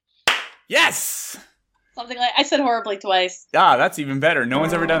Yes! Something like I said horribly twice. Ah, that's even better. No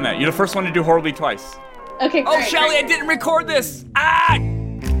one's ever done that. You're the first one to do horribly twice. Okay, great. Oh, Shelly, I didn't record this! Ah!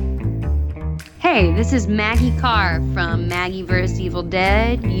 Hey, this is Maggie Carr from Maggie vs. Evil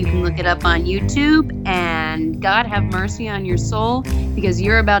Dead. You can look it up on YouTube, and God have mercy on your soul, because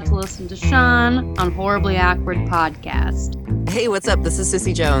you're about to listen to Sean on Horribly Awkward Podcast. Hey, what's up? This is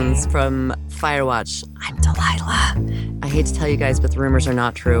Sissy Jones from Firewatch. I'm Delilah. I hate to tell you guys, but the rumors are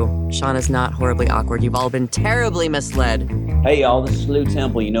not true. Sean is not horribly awkward. You've all been terribly misled. Hey y'all, this is Lou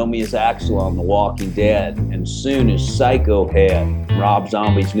Temple. You know me as Axel on The Walking Dead, and soon as Psycho Head, Rob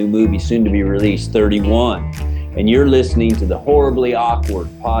Zombie's new movie, soon to be released, 31. And you're listening to the Horribly Awkward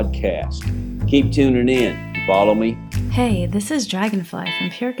Podcast. Keep tuning in. You follow me? Hey, this is Dragonfly from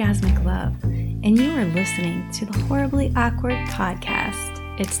Pure Gasmic Love, and you are listening to the Horribly Awkward Podcast.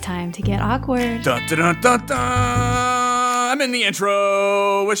 It's time to get awkward. Dun, dun, dun, dun, dun. I'm in the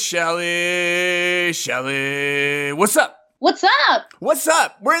intro with Shelly. Shelly, what's up? What's up? What's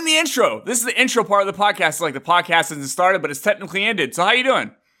up? We're in the intro. This is the intro part of the podcast. Like the podcast hasn't started, but it's technically ended. So how you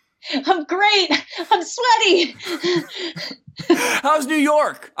doing? I'm great. I'm sweaty. How's New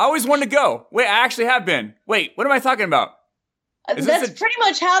York? I always wanted to go. Wait, I actually have been. Wait, what am I talking about? That's pretty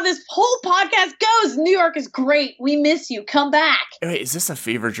much how this whole podcast goes. New York is great. We miss you. Come back. Wait, is this a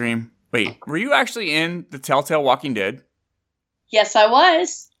fever dream? Wait, were you actually in the Telltale Walking Dead? Yes, I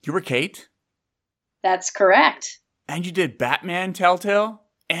was. You were Kate? That's correct. And you did Batman Telltale?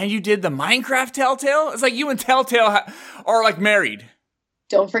 And you did the Minecraft Telltale? It's like you and Telltale are like married.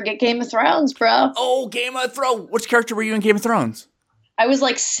 Don't forget Game of Thrones, bro. Oh, Game of Thrones. Which character were you in Game of Thrones? I was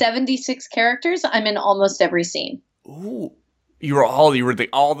like 76 characters. I'm in almost every scene. Ooh. You were all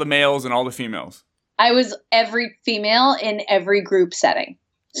the males and all the females. I was every female in every group setting.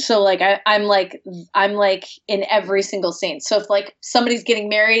 So like I'm like in every single scene. So if like somebody's getting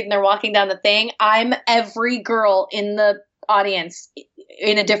married and they're walking down the thing, I'm every girl in the audience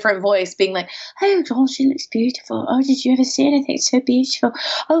in a different voice being like, "Oh God, she looks beautiful. Oh, did you ever see anything so beautiful?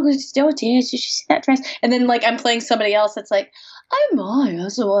 Oh, dear, did you see that dress?" And then like I'm playing somebody else that's like, "Oh my, I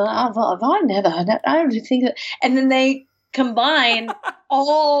never, I don't think that." And then they combine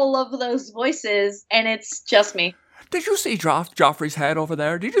all of those voices, and it's just me. Did you see Joffrey's head over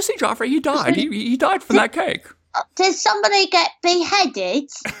there? Did you see Joffrey? He died. He died from that cake. Did somebody get beheaded?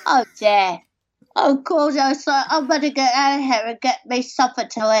 Oh dear. Oh God, I'm gonna get out of here and get me something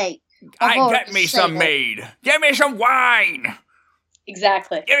to eat. Get me some mead. Give me some wine.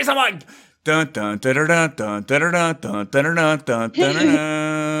 Exactly. Give me some wine. Dun dun dun dun dun dun dun dun dun dun dun dun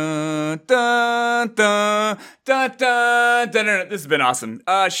dun dun dun. This has been awesome.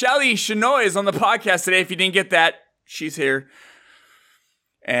 Shelly Shanoy is on the podcast today. If you didn't get that, she's here.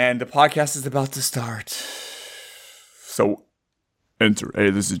 And the podcast is about to start. So, enter. Hey,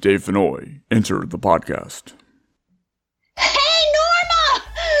 this is Dave Fenoy. Enter the podcast. Hey Norma!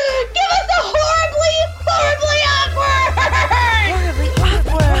 Give us a horribly awkward!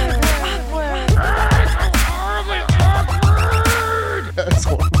 That's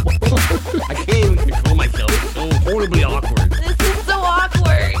horrible. I can't even control myself. It's so horribly awkward. This is so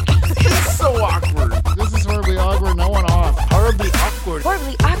awkward. It's so awkward. This is horribly awkward. No one off. Horribly awkward.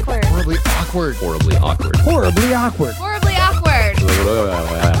 Horribly awkward. Horribly awkward. Horribly awkward. Horribly awkward. Horribly awkward.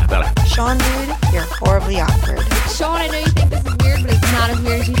 Sean, dude, you're horribly awkward. Sean, I know you think this is weird, but it's not as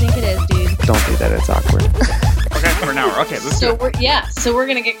weird as you think it is, dude. Don't do that. It's awkward. Okay, for an hour. Okay, let's do it. So we're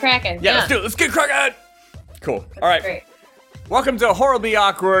gonna get cracking. Yeah, let's do it. Let's get cracking. Cool. All right. Great. Welcome to Horribly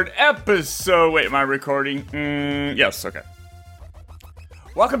Awkward episode. Wait, am I recording? Yes. Okay.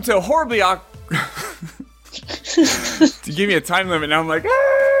 Welcome to Horribly Awkward. To give me a time limit, now I'm like,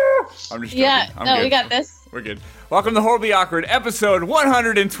 ah! I'm just joking. Yeah. I'm No, good. we got this. We're good. Welcome to Horribly Awkward, episode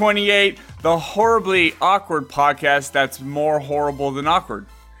 128, the Horribly Awkward podcast that's more horrible than awkward.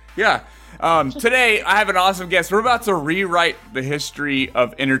 Yeah. Today, I have an awesome guest. We're about to rewrite the history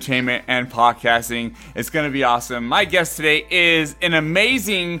of entertainment and podcasting. It's going to be awesome. My guest today is an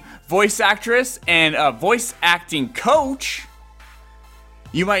amazing voice actress and a voice acting coach.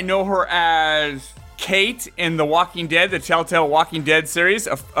 You might know her as Kate in The Walking Dead, the Telltale Walking Dead series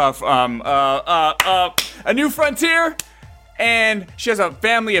of A New Frontier. And she has a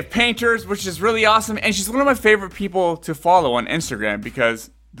family of painters, which is really awesome. And she's one of my favorite people to follow on Instagram because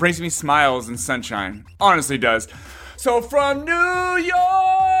it brings me smiles and sunshine. Honestly does. So from New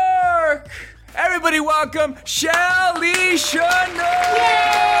York, everybody welcome Shelly Shanoy!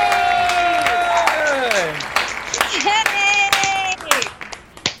 Hey!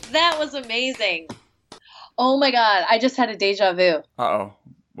 That was amazing. Oh my God, I just had a deja vu. Uh-oh.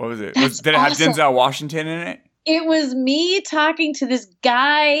 What was it? That's Did it have awesome. Denzel Washington in it? It was me talking to this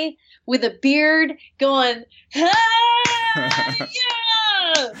guy with a beard going, hey,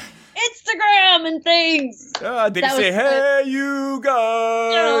 yeah, Instagram and things. Did you say, hey, you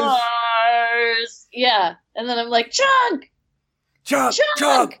guys? Yeah. And then I'm like, Chunk. Chunk.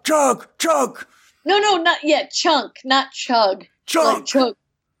 No, not yet. Chunk, not chug. Chunk. Like chug.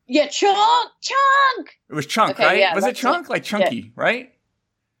 Yeah, chunk. It was Chunk, Okay, right? yeah, Was it that's Chunk? Like Chunky, right?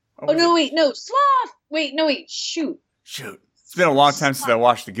 Oh, no, wait, no. Sloth. Wait, no, wait. Shoot. It's been a long time since I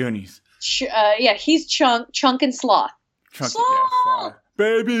watched the Goonies. Yeah, he's Chunk and Sloth. Chunky, Sloth. yeah, Sloth.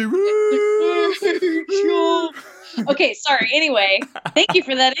 Baby, woo! Okay, sorry. Anyway, thank you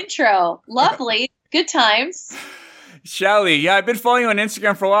for that intro. Lovely. Good times. Shelly, yeah, I've been following you on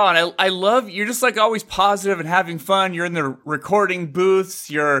Instagram for a while, and I love you're just like always positive and having fun. You're in the recording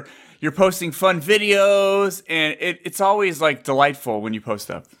booths, you're posting fun videos, and it's always like delightful when you post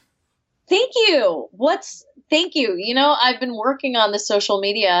stuff. Thank you. Thank you. You know, I've been working on the social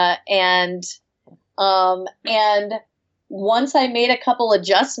media, and once I made a couple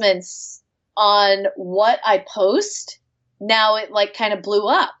adjustments on what I post, now it like kind of blew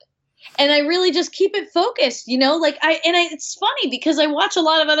up. And I really just keep it focused, you know, like it's funny because I watch a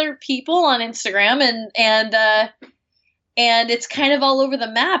lot of other people on Instagram and it's kind of all over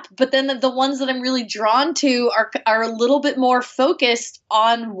the map. But then the ones that I'm really drawn to are a little bit more focused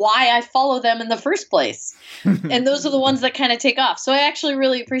on why I follow them in the first place. And those are the ones that kind of take off. So I actually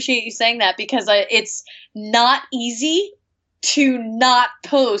really appreciate you saying that because it's not easy to not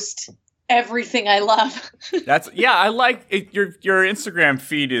post everything I love. I like it. Your Instagram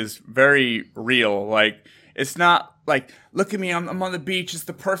feed is very real. Like it's not like, look at me, I'm on the beach, it's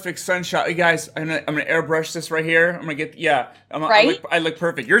the perfect sunshot. You guys, I'm gonna airbrush this right here. I'm gonna get I look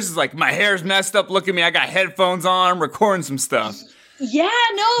perfect. Yours is like, my hair's messed up, look at me, I got headphones on, I'm recording some stuff. Yeah,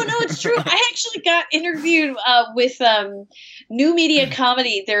 no, it's true. I actually got interviewed with New Media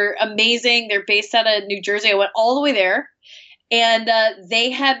Comedy. They're amazing. They're based out of New Jersey. I went all the way there, and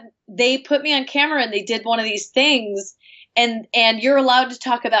they put me on camera and they did one of these things, and you're allowed to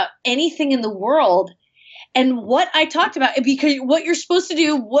talk about anything in the world. And what I talked about, because what you're supposed to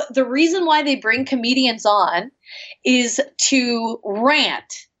do, the reason why they bring comedians on is to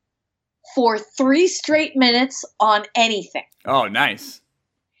rant for 3 straight minutes on anything. Oh, nice.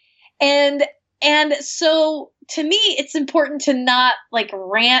 And so to me, it's important to not like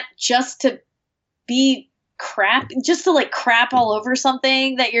rant just to be crap, just to like crap all over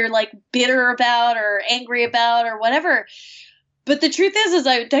something that you're like bitter about or angry about or whatever. But the truth is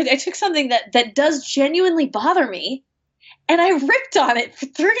I took something that does genuinely bother me and I ripped on it for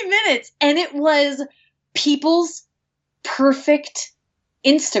 30 minutes, and it was people's perfect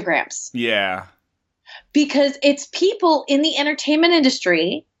Instagrams. Yeah. Because it's people in the entertainment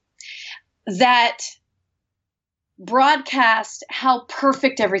industry that broadcast how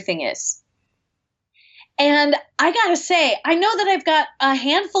perfect everything is. And I gotta say, I know that I've got a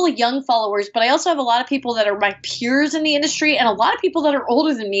handful of young followers, but I also have a lot of people that are my peers in the industry and a lot of people that are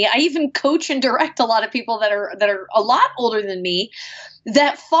older than me. I even coach and direct a lot of people that are a lot older than me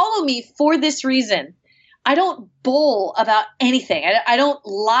that follow me for this reason. I don't bull about anything. I don't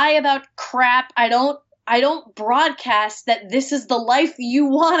lie about crap. I don't broadcast that this is the life you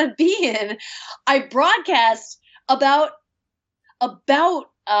want to be in. I broadcast about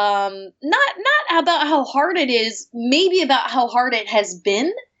not about how hard it is, maybe about how hard it has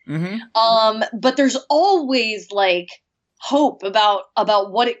been. Mm-hmm. But there's always like hope about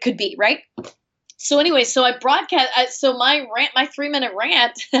what it could be, right? So anyway, so I broadcast. So my 3-minute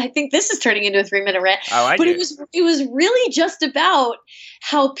rant. I think this is turning into a 3-minute rant. I like but it. It was really just about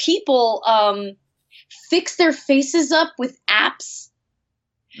how people fix their faces up with apps.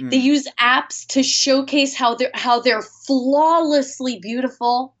 They use apps to showcase how they're flawlessly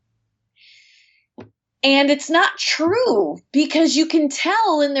beautiful. And it's not true because you can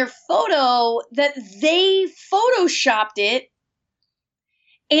tell in their photo that they photoshopped it.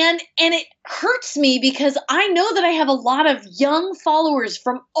 And it hurts me because I know that I have a lot of young followers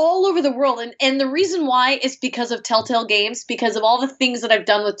from all over the world. And the reason why is because of Telltale Games, because of all the things that I've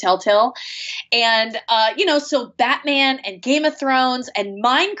done with Telltale. And, so Batman and Game of Thrones and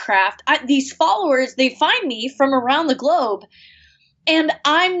Minecraft, these followers, they find me from around the globe. And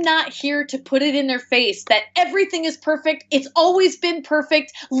I'm not here to put it in their face that everything is perfect. It's always been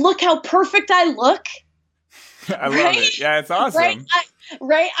perfect. Look how perfect I look. I love it. Yeah, it's awesome.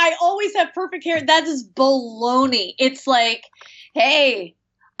 Right? I always have perfect hair. That is baloney. It's like, hey,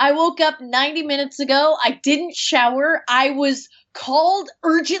 I woke up 90 minutes ago. I didn't shower. I was called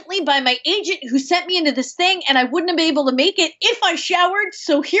urgently by my agent who sent me into this thing, and I wouldn't have been able to make it if I showered.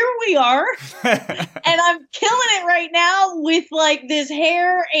 So here we are. And I'm killing it right now with like this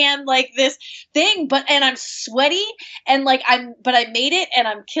hair and like this thing, and I'm sweaty and like but I made it and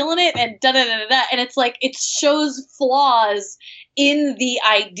I'm killing it and da da da da da. And it's like, it shows flaws in the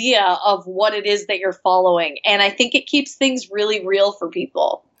idea of what it is that you're following. And I think it keeps things really real for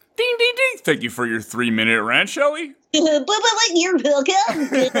people. Ding, ding, ding. Thank you for your 3-minute rant, Shelly. You're welcome.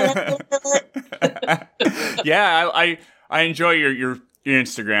 Yeah, I enjoy your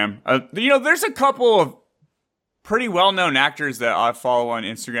Instagram. There's a couple of pretty well-known actors that I follow on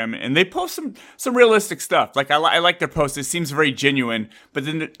Instagram, and they post some realistic stuff. Like I like their posts. It seems very genuine. But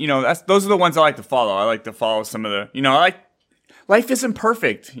then those are the ones I like to follow. I like to follow some of the life isn't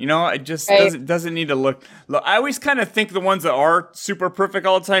perfect. It just doesn't need to look. I always kind of think the ones that are super perfect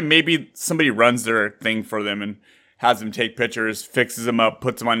all the time, maybe somebody runs their thing for them and has them take pictures, fixes them up,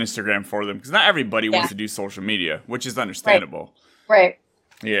 puts them on Instagram for them. Because not everybody wants to do social media, which is understandable. Right.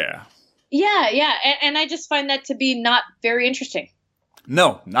 Yeah. Yeah. And I just find that to be not very interesting.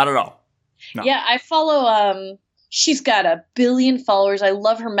 No, not at all. No. Yeah, I follow, she's got 1 billion followers. I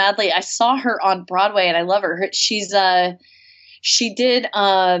love her madly. I saw her on Broadway and I love her. She did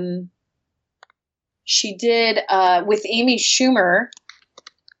with Amy Schumer.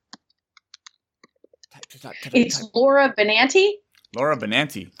 It's Laura Benanti. Laura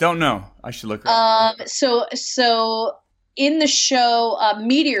Benanti. Don't know. I should look her up. So in the show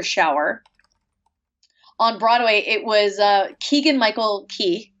Meteor Shower on Broadway, it was Keegan-Michael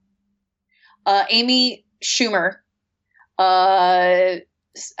Key, Amy Schumer, Jeremy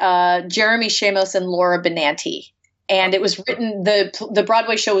Shamos, and Laura Benanti. And it was written, the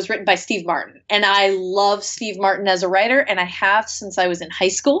Broadway show was written by Steve Martin. And I love Steve Martin as a writer, and I have since I was in high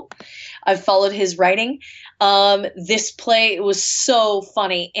school. I've followed his writing. This play was so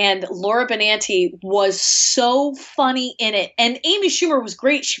funny, and Laura Benanti was so funny in it. And Amy Schumer was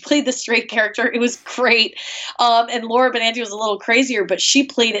great. She played the straight character. It was great. And Laura Benanti was a little crazier, but she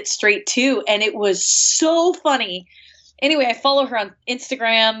played it straight too. And it was so funny. Anyway, I follow her on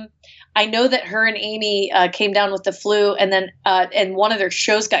Instagram. I know that her and Amy came down with the flu, and then and one of their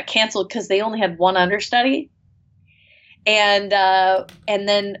shows got canceled because they only had one understudy. And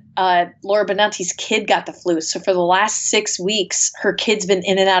then Laura Benanti's kid got the flu. So for the last 6 weeks, her kid's been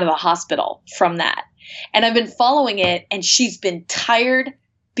in and out of the hospital from that. And I've been following it, and she's been tired,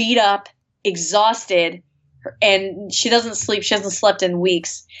 beat up, exhausted, and she doesn't sleep. She hasn't slept in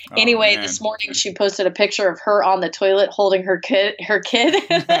weeks. Anyway, man. This morning she posted a picture of her on the toilet holding her kid.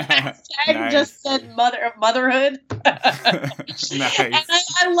 Nice. Just said motherhood. Nice. And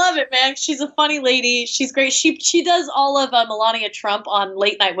I love it, man. She's a funny lady. She's great. She does all of Melania Trump on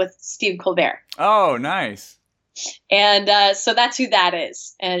Late Night with Steve Colbert. Oh, nice. And so that's who that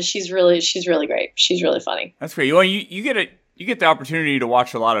is. And she's really great. She's really funny. That's great. Well, you get the opportunity to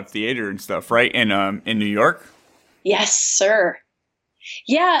watch a lot of theater and stuff, right? In New York. Yes, sir.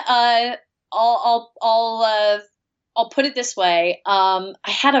 Yeah. I'll put it this way. I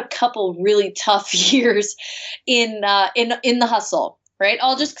had a couple really tough years in the hustle, right?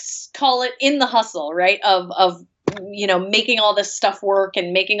 I'll just call it in the hustle, right? Of making all this stuff work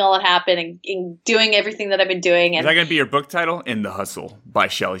and making all it happen and doing everything that I've been doing. And is that going to be your book title? In the Hustle by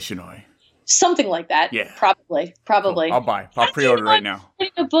Shelley Shenoy. Something like that. Yeah. Probably. Cool. I'll pre-order right now.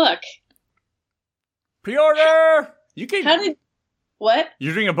 A book. Pre-order! What?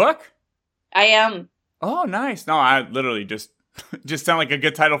 You're doing a book? I am. Oh, nice. No, I literally just sound like a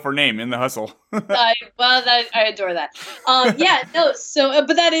good title for a name, In the Hustle. I adore that. Yeah, no. So,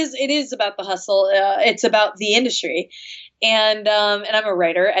 but it is about the hustle. It's about the industry, and I'm a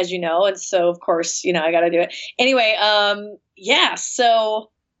writer, as you know, and so of course, I got to do it anyway. Yeah.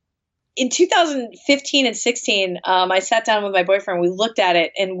 So, in 2015 and 16, I sat down with my boyfriend. We looked at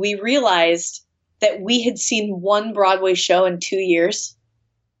it, and we realized that we had seen one Broadway show in 2 years.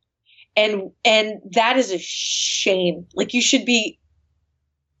 And that is a shame. Like you should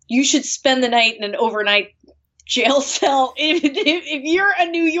spend the night in an overnight jail cell if you're a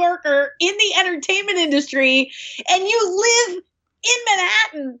New Yorker in the entertainment industry and you live in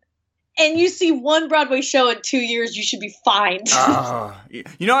Manhattan and you see one Broadway show in 2 years, you should be fined.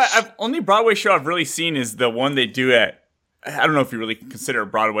 Only Broadway show I've really seen is the one they do at, I don't know if you really consider it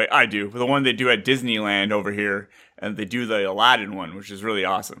Broadway. I do. But the one they do at Disneyland over here, and they do the Aladdin one, which is really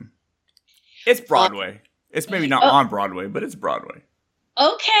awesome. It's Broadway. It's maybe not on Broadway, but it's Broadway.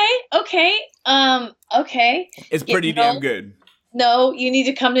 Okay. It's pretty damn good. No, you need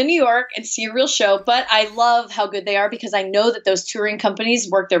to come to New York and see a real show. But I love how good they are because I know that those touring companies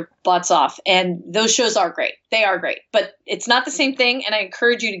work their butts off. And those shows are great. They are great. But it's not the same thing. And I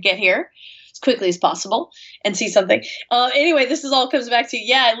encourage you to get here as quickly as possible and see something. Anyway, this is all comes back to,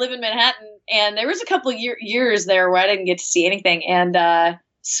 I live in Manhattan. And there was a couple of years there where I didn't get to see anything. And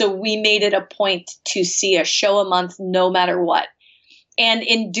so we made it a point to see a show a month no matter what. And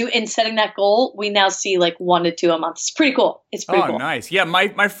in setting that goal, we now see like 1 to 2 a month. It's pretty cool. It's pretty cool. Oh, nice. Yeah,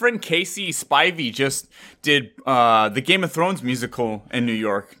 my friend Casey Spivey just did the Game of Thrones musical in New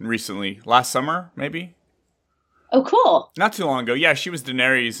York recently. Last summer, maybe? Oh, cool. Not too long ago. Yeah, she was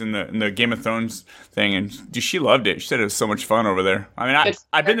Daenerys in the Game of Thrones thing, and she loved it. She said it was so much fun over there. I mean,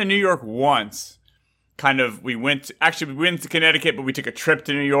 I've been to New York once. We went to Connecticut, but we took a trip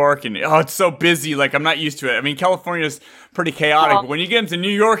to New York, and it's so busy. Like, I'm not used to it. I mean, California's pretty chaotic, but when you get into New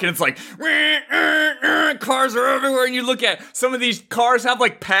York and it's like, cars are everywhere, and you look at some of these cars have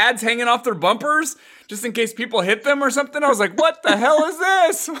like pads hanging off their bumpers just in case people hit them or something. I was like, what the hell is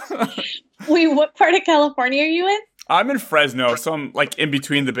this? Wait, what part of California are you in? I'm in Fresno, so I'm like in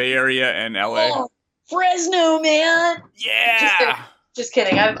between the Bay Area and LA. Oh, Fresno, man. Yeah. Just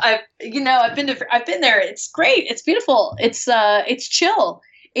kidding. I've been there. It's great. It's beautiful. It's chill.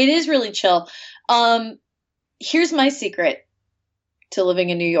 It is really chill. Here's my secret to living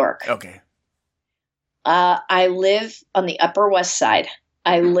in New York. Okay. I live on the Upper West Side.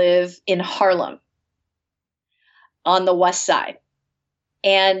 I live in Harlem on the West Side.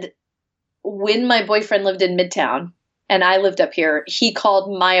 And when my boyfriend lived in Midtown and I lived up here, he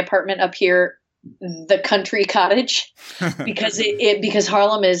called my apartment up here the country cottage because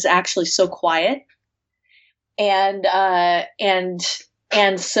Harlem is actually so quiet. And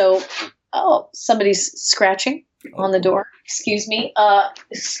so somebody's scratching on the door. Excuse me.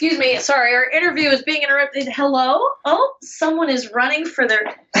 Sorry, our interview is being interrupted. Hello? Oh, someone is running for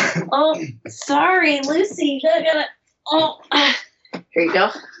their sorry, Lucy. Here you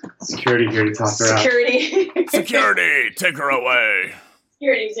go. Security here to talk her out. Security, take her away.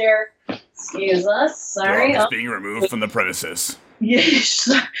 Security's here. Excuse us. Sorry. Dog is being removed from the premises. Yes.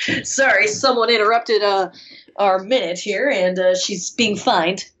 Sorry, someone interrupted our minute here, and she's being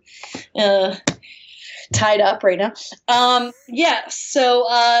fined. Tied up right now.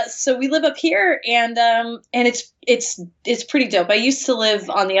 So we live up here, and it's pretty dope. I used to live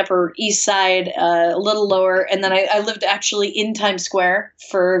on the Upper East Side, a little lower, and then I lived actually in Times Square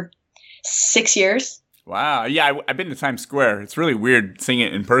for 6 years. Wow. Yeah, I've been to Times Square. It's really weird seeing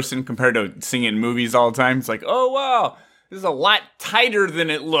it in person compared to seeing it in movies all the time. It's like, oh, wow, this is a lot tighter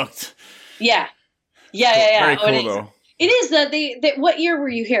than it looked. Yeah. Very cool, though. It is. What year were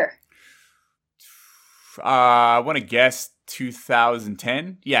you here? I want to guess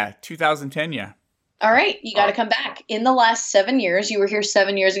 2010. Yeah, 2010, yeah. All right, you got to come back. In the last 7 years, you were here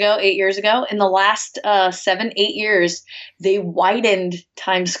 7 years ago, 8 years ago. In the last 7, 8 years, they widened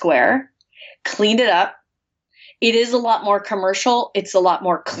Times Square, cleaned it up. It is a lot more commercial. It's a lot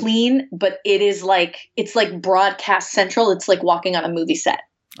more clean, but it's like broadcast central. It's like walking on a movie set.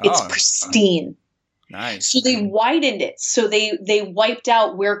 It's pristine. Nice. So they widened it. So they wiped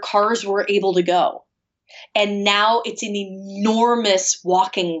out where cars were able to go. And now it's an enormous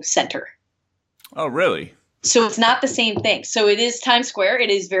walking center. Oh, really? So it's not the same thing. So it is Times Square. It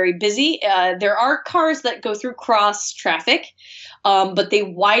is very busy. There are cars that go through cross traffic, but they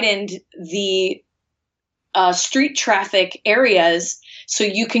widened the street traffic areas so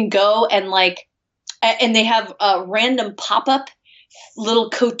you can go and they have random pop-up little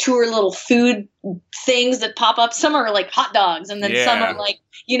couture little food things that pop up. Some are like hot dogs, and then some are like,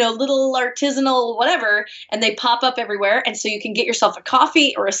 little artisanal whatever, and they pop up everywhere. And so you can get yourself a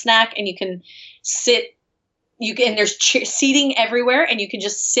coffee or a snack, and you can sit. And there's seating everywhere, and you can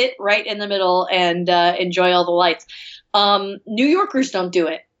just sit right in the middle and enjoy all the lights. New Yorkers don't do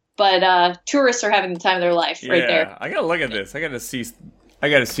it, but tourists are having the time of their life right there. I gotta look at this. I gotta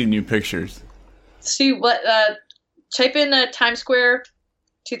see new pictures. See what? Type in Times Square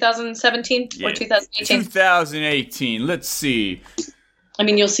 2017 or 2018. 2018. Let's see. I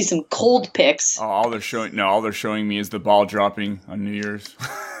mean, you'll see some cold pics. Oh, all they're showing me is the ball dropping on New Year's.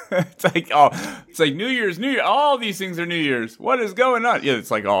 It's like New Year's. All these things are New Year's. What is going on? Yeah,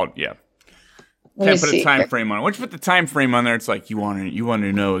 it's like all. Yeah. Can't put a time frame on it. Once you put the time frame on there, it's like you want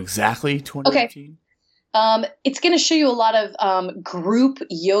to know exactly 2018. Okay. It's going to show you a lot of group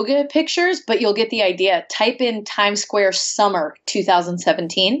yoga pictures, but you'll get the idea. Type in Times Square Summer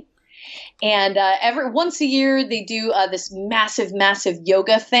 2017. And once a year, they do this massive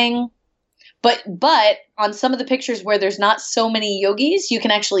yoga thing But on some of the pictures where there's not so many yogis, you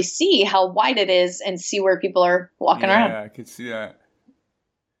can actually see how wide it is and see where people are walking around. Yeah, I could see that.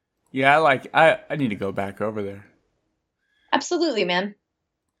 Yeah, I need to go back over there. Absolutely, man.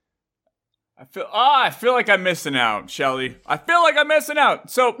 I feel like I'm missing out, Shelly. I feel like I'm missing out.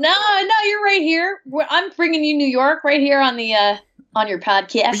 So no, you're right here. I'm bringing you New York right here on the on your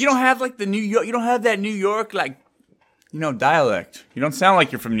podcast. But you don't have like the New York. You don't have that New York dialect. You don't sound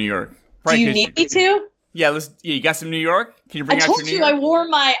like you're from New York. Probably. Do you need me to? Yeah, you got some New York? Can you bring out your New York? I told you I wore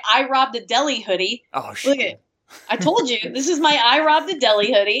my I Robbed a Deli hoodie. Oh, shit. Look at it. I told you, this is my I Robbed a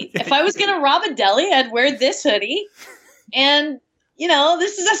Deli hoodie. If I was going to rob a deli, I'd wear this hoodie. And,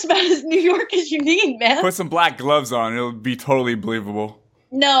 this is as about as New York as you need, man. Put some black gloves on. It'll be totally believable.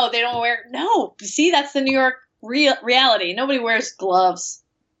 No, they don't wear... No. See, that's the New York reality. Nobody wears gloves.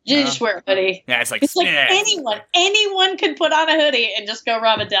 You just wear a hoodie. Yeah, it's like anyone could put on a hoodie and just go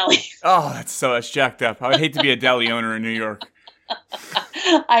rob a deli. Oh, that's jacked up. I would hate to be a deli owner in New York.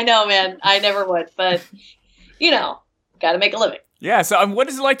 I know, man. I never would, but got to make a living. Yeah. So, what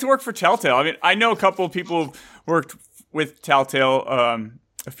is it like to work for Telltale? I mean, I know a couple of people who've worked with Telltale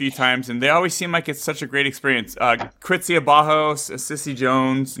a few times, and they always seem like it's such a great experience. Kritzia Bajos, Sissy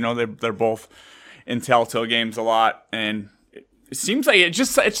Jones, they're both in Telltale games a lot, and it seems like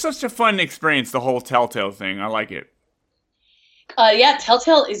it's such a fun experience, the whole Telltale thing. I like it. Yeah,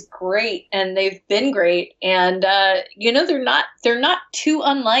 Telltale is great, and they've been great, and they're not too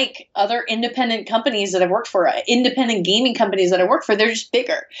unlike other independent companies that I've worked for, independent gaming companies that I work for. They're just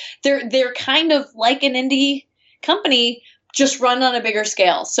bigger. They're kind of like an indie company, just run on a bigger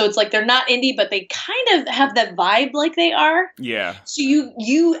scale. So it's like they're not indie, but they kind of have that vibe like they are. Yeah. So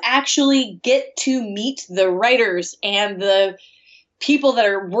you actually get to meet the writers and the people that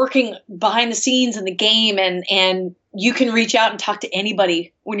are working behind the scenes in the game, and you can reach out and talk to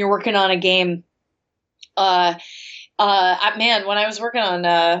anybody when you're working on a game. Man, when I was working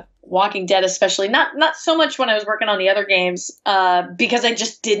on Walking Dead, especially, not so much when I was working on the other games, because I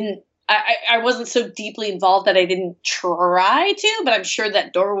just didn't. I wasn't so deeply involved that I didn't try to, but I'm sure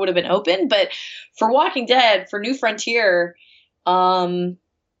that door would have been open. But for Walking Dead, for New Frontier, I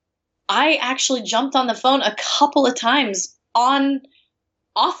actually jumped on the phone a couple of times on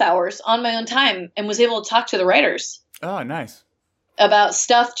off hours on my own time and was able to talk to the writers. Oh, nice. About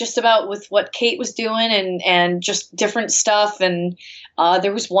stuff, just about with what Kate was doing and just different stuff. And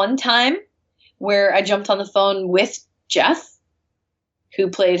there was one time where I jumped on the phone with Jeff, who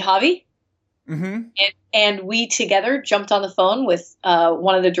played Javi. Mm-hmm. And we together jumped on the phone with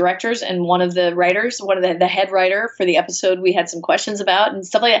one of the directors and one of the writers, one of the head writer for the episode we had some questions about and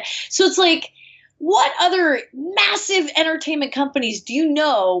stuff like that. So it's like, what other massive entertainment companies do you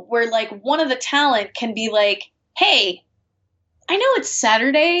know where like one of the talent can be like, hey, I know it's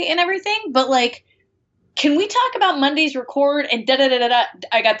Saturday and everything, but like, can we talk about Monday's record and da-da-da-da-da?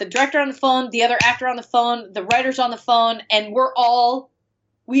 I got the director on the phone, the other actor on the phone, the writer's on the phone, and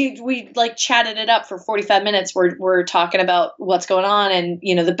we like chatted it up for 45 minutes. We're talking about what's going on and,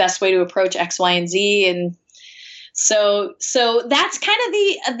 the best way to approach X, Y, and Z. And so that's kind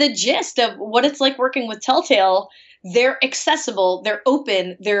of the gist of what it's like working with Telltale. They're accessible, they're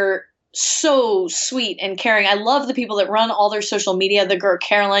open, they're so sweet and caring. I love the people that run all their social media. The girl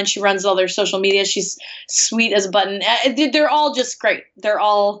Caroline, she runs all their social media. She's sweet as a button. They're all just great. They're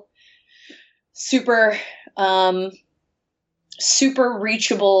all super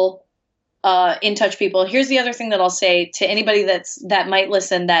reachable, in touch people. Here's the other thing that I'll say to anybody that might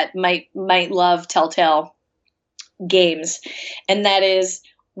listen, that might love Telltale games, and that is,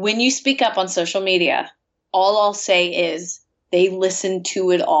 when you speak up on social media, all I'll say is they listen to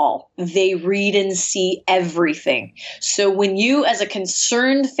it all. They read and see everything. So when you, as a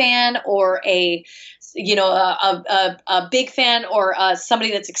concerned fan or a big fan or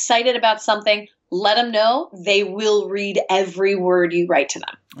somebody that's excited about something, let them know. They will read every word you write to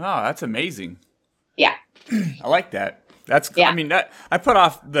them. Oh, that's amazing. Yeah. I like that. I mean, I put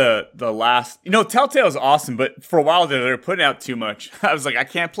off the last, Telltale is awesome, but for a while they were putting out too much. I was like, I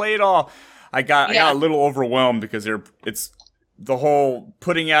can't play it all. I got a little overwhelmed because it's the whole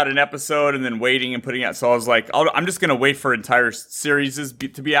putting out an episode and then waiting and putting out. So I was like, I'm just going to wait for entire series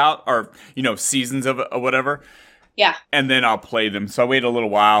to be out, or, seasons of whatever. Yeah. And then I'll play them. So I waited a little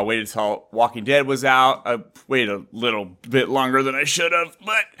while, waited until Walking Dead was out. I waited a little bit longer than I should have,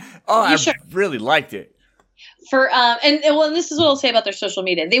 but I really liked it. And this is what I'll say about their social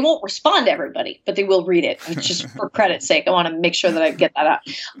media. They won't respond to everybody, but they will read it. It's just for credit's sake. I want to make sure that I get that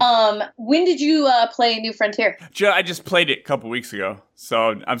out. When did you play New Frontier? I just played it a couple weeks ago.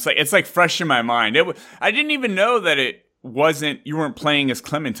 So I'm like, it's like fresh in my mind. I didn't even know that you weren't playing as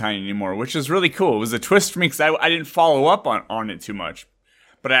Clementine anymore, which is really cool. It was a twist for me because I didn't follow up on it too much.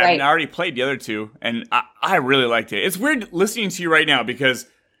 But I already played the other two, and I really liked it. It's weird listening to you right now because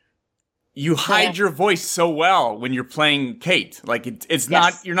you hide your voice so well when you're playing Kate. Like it's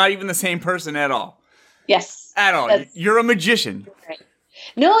not, you're not even the same person at all. Yes. At all. You're a magician. Right.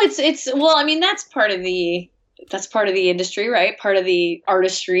 No, it's well, I mean, that's part of the industry, right? Part of the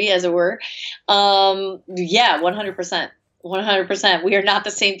artistry, as it were. Yeah, 100%. 100%. We are not the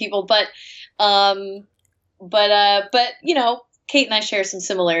same people, but you know, Kate and I share some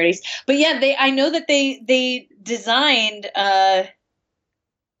similarities. But yeah, I know that they designed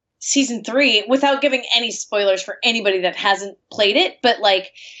season 3 without giving any spoilers for anybody that hasn't played it. But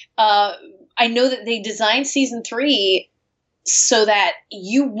like, I know that they designed season 3 so that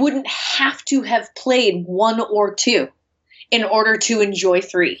you wouldn't have to have played 1 or 2 in order to enjoy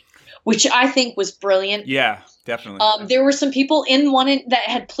 3, which I think was brilliant. Yeah. Definitely. There were some people that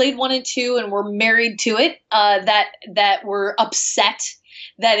had played 1 and 2 and were married to it that were upset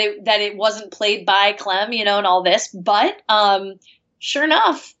that it wasn't played by Clem, you know, and all this. But sure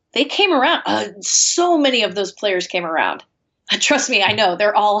enough, they came around. So many of those players came around. Trust me, I know.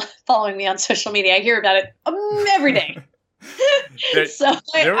 They're all following me on social media. I hear about it every day. So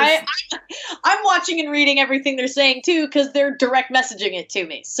I'm watching and reading everything they're saying too, because they're direct messaging it to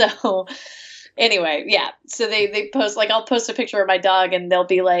me. So anyway, yeah. So they post, like, I'll post a picture of my dog and they'll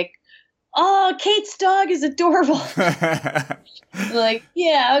be like, "Oh, Kate's dog is adorable." Like,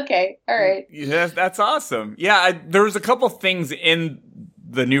 yeah, okay, all right. Yeah, that's awesome. Yeah, there was a couple things in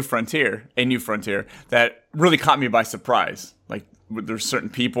the New Frontier, that really caught me by surprise. Like, there's certain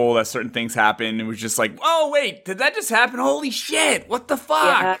people that certain things happen. It was just like, oh, wait, did that just happen? Holy shit, what the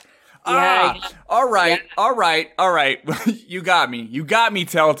fuck? Yeah. All right. You got me,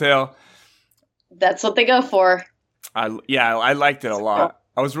 Telltale. That's what they go for. I liked it a lot.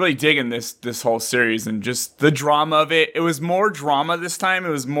 I was really digging this whole series and just the drama of it. It was more drama this time. It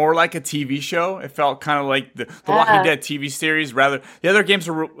was more like a TV show. It felt kind of like the Walking Dead TV series. Rather, the other games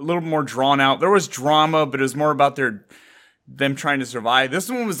were a little more drawn out. There was drama, but it was more about them trying to survive. This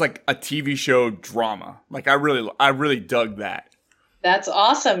one was like a TV show drama. Like I really dug that. That's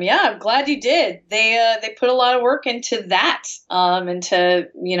awesome. Yeah, I'm glad you did. They put a lot of work into that, into,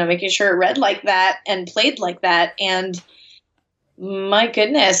 you know, making sure it read like that and played like that. And my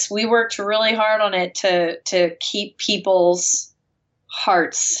goodness, we worked really hard on it to keep people's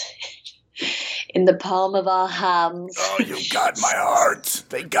hearts in the palm of our hands. Oh, you got my heart.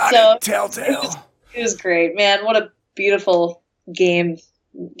 They got it, Telltale. It was great, man. What a beautiful game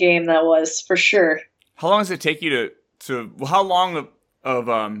that was, for sure. How long does it take you to how long of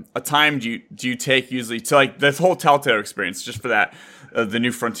a time do you take usually to, like, this whole Telltale experience, just for that, the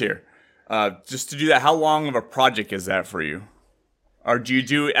New Frontier, just to do that? How long of a project is that for you? Or do you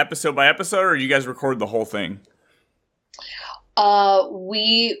do episode by episode, or do you guys record the whole thing?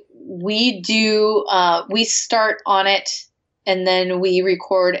 We do, we start on it and then we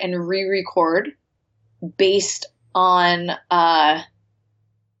record and re-record based on,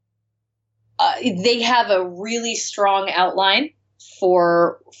 they have a really strong outline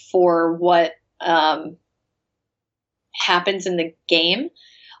for what happens in the game.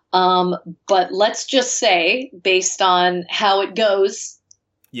 But let's just say, based on how it goes,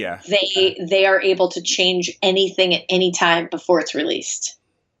 yeah, they are able to change anything at any time before it's released.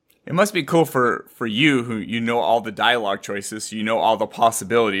 It must be cool for you, who you know all the dialogue choices, so you know all the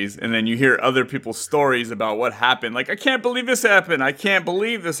possibilities, and then you hear other people's stories about what happened. Like, I can't believe this happened. I can't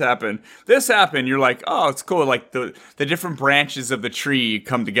believe this happened. This happened. You're like, oh, it's cool. Like the different branches of the tree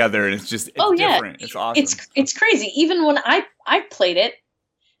come together, and it's different. It's awesome. It's crazy. Even when I played it,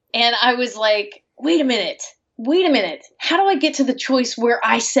 and I was like, wait a minute. How do I get to the choice where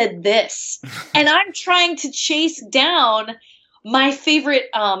I said this? And I'm trying to chase down my favorite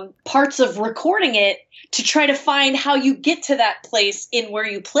parts of recording it to try to find how you get to that place in where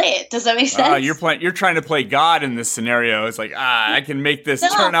you play it. Does that make sense? You're trying to play God in this scenario. It's like, I can make this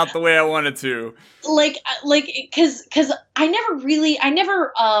turn out the way I want it to. Like, cause I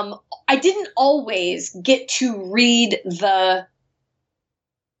didn't always get to read the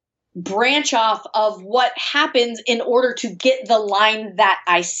branch off of what happens in order to get the line that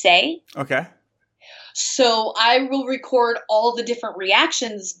I say. Okay. So I will record all the different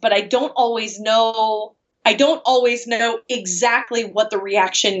reactions, but I don't always know exactly what the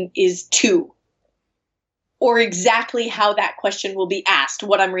reaction is to, or exactly how that question will be asked,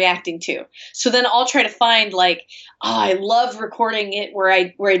 what I'm reacting to. So then I'll try to find, like, I love recording it where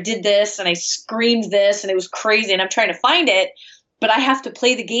I did this and I screamed this and it was crazy, and I'm trying to find it, but I have to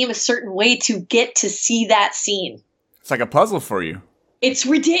play the game a certain way to get to see that scene. It's like a puzzle for you. It's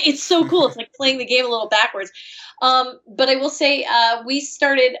ridiculous. It's so cool. It's like playing the game a little backwards. But I will say we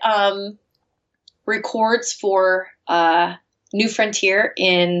started records for New Frontier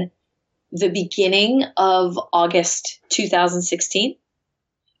in the beginning of August 2016.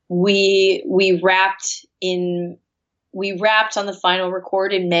 We wrapped on the final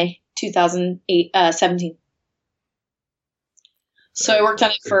record in May 2017. So I worked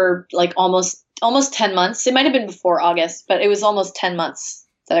on it for like almost 10 months. It might have been before August, but it was almost 10 months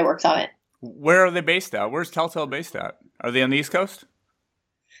that I worked on it. Where are they based at? Where's Telltale based at? Are they on the East Coast?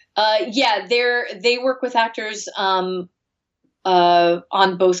 Yeah, they work with actors on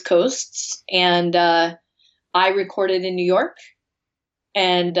both coasts, and I recorded in New York,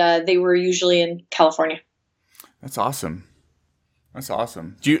 and they were usually in California. That's awesome. That's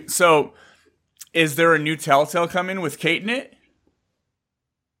awesome. So, is there a new Telltale coming with Kate in it?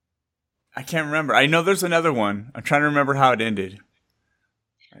 I can't remember. I know there's another one. I'm trying to remember how it ended.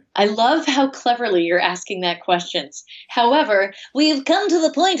 I love how cleverly you're asking that questions. However, we've come to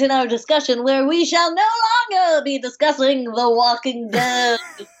the point in our discussion where we shall no longer be discussing The Walking Dead.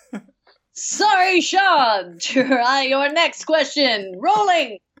 Sorry, Sean. Try your next question.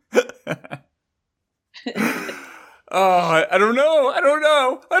 Rolling. Oh, I don't know.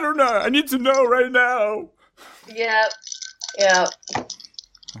 I need to know right now. Yep.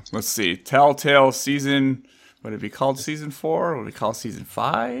 Let's see. Telltale season. Would it be called season 4? Would it be called season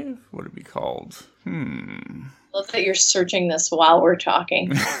 5? Would it be called? Love that you're searching this while we're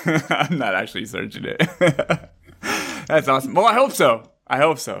talking. I'm not actually searching it. That's awesome. Well, I hope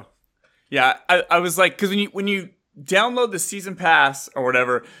so. Yeah, I was like, because when you download the season pass or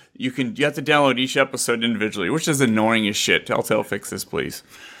whatever, you have to download each episode individually, which is annoying as shit. Telltale, fix this, please.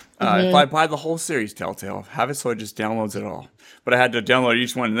 If I buy the whole series, Telltale, have it so it just downloads it all. But I had to download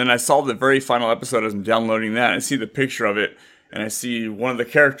each one. And then I saw the very final episode as I'm downloading that. And I see the picture of it. And I see one of the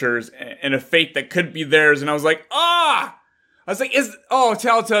characters and a fate that could be theirs. And I was like, I was like,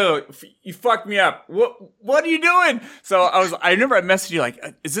 Telltale, you fucked me up. What are you doing? So I remember I messaged you like,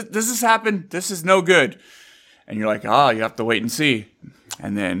 does this happen? This is no good. And you're like, you have to wait and see.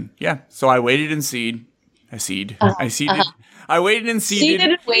 And then, yeah. So I waited and seeded. I seeded. I waited and seeded.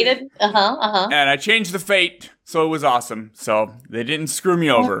 Seeded and waited. And I changed the fate, so it was awesome. So they didn't screw me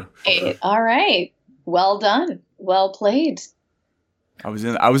over. Okay. All right. Well done. Well played. I was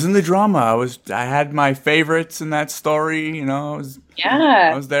in the drama. I had my favorites in that story. You know,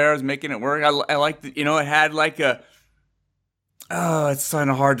 I was there. I was making it work. I liked it. You know, it had like a. Oh, it's kind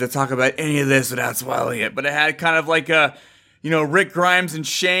of hard to talk about any of this without spoiling it. But it had kind of like a, Rick Grimes and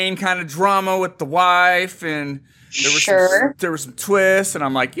Shane kind of drama with the wife, and there was some twists, and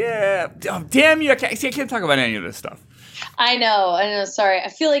I'm like, yeah, damn you, I can't talk about any of this stuff. I know. Sorry, I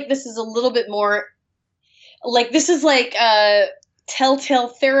feel like this is a little bit more, like this is like Telltale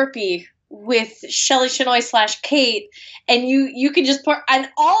therapy with Shelley Shenoy / Kate, and you can just and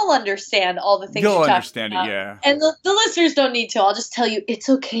I'll understand all the things you'll you're understand talking it, about. yeah. And the listeners don't need to. I'll just tell you, it's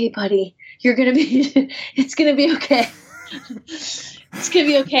okay, buddy. It's gonna be okay. It's gonna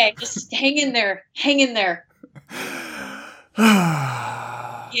be okay. Just hang in there.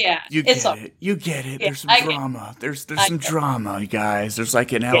 Yeah, you get it. You get it. Yeah, there's some drama. There's some drama, you guys. There's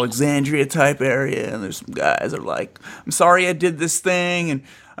like an Alexandria type area, and there's some guys that are like, "I'm sorry I did this thing," and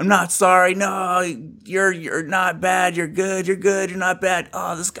 "I'm not sorry. No, you're not bad. You're good. You're good. You're not bad.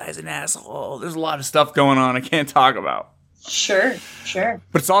 Oh, this guy's an asshole." There's a lot of stuff going on I can't talk about. Sure.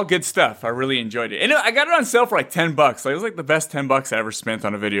 But it's all good stuff. I really enjoyed it. And I got it on sale for like $10. Like, it was like the best $10 I ever spent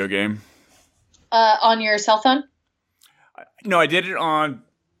on a video game. On your cell phone? No, I did it on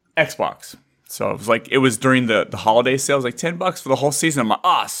Xbox. So it was during the holiday sale. It was like $10 for the whole season. I'm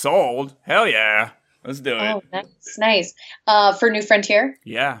like, sold. Hell yeah. Let's do it. Oh, that's nice. For New Frontier?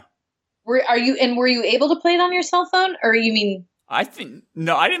 Yeah. Were you able to play it on your cell phone? Or you mean? I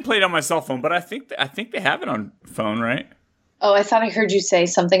didn't play it on my cell phone, but I think they have it on phone, right? Oh, I thought I heard you say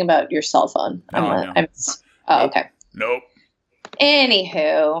something about your cell phone. No. Okay. Nope.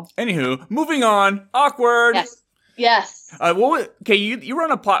 Anywho, moving on. Awkward. Yes. Okay, you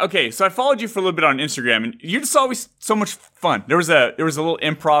run a pod. Okay, so I followed you for a little bit on Instagram, and you're just always so much fun. There was a little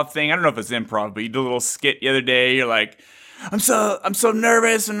improv thing. I don't know if it's improv, but you did a little skit the other day. You're like, I'm so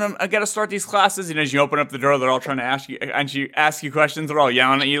nervous, and I got to start these classes. And as you open up the door, they're all trying to ask you questions. They're all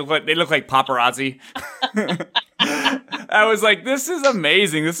yelling at you. They look like paparazzi. I was like, this is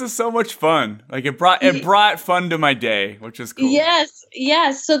amazing. This is so much fun. Like it brought fun to my day, which is cool.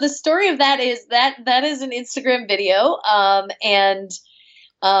 Yes. So the story of that is that is an Instagram video. And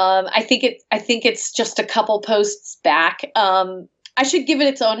I think it's just a couple posts back. I I should give it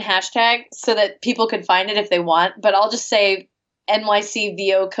its own hashtag so that people can find it if they want. But I'll just say NYC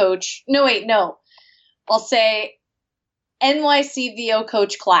VO coach. No, wait, no. I'll say NYC VO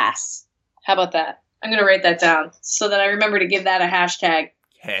coach class. How about that? I'm going to write that down so that I remember to give that a hashtag.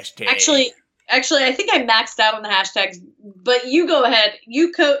 Hashtag. Actually, I think I maxed out on the hashtags, but you go ahead.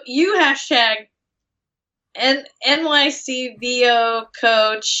 You hashtag NYC VO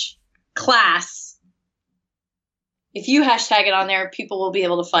coach class. If you hashtag it on there, people will be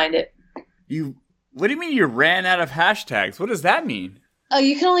able to find it. What do you mean you ran out of hashtags? What does that mean? Oh,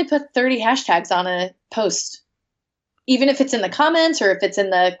 you can only put 30 hashtags on a post. Even if it's in the comments or if it's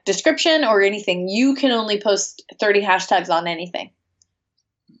in the description or anything, you can only post 30 hashtags on anything.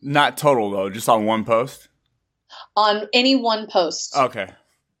 Not total, though, just on one post? On any one post. Okay.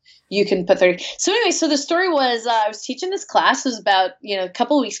 You can put 30. So anyway, so the story was I was teaching this class. It was about, a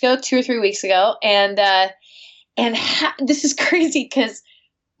couple of weeks ago, 2 or 3 weeks ago. And this is crazy because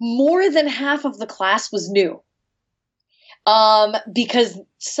more than half of the class was new. Because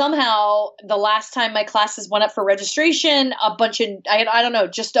somehow the last time my classes went up for registration, I don't know,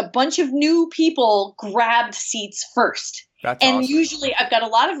 just a bunch of new people grabbed seats first. That's and awesome. Usually I've got a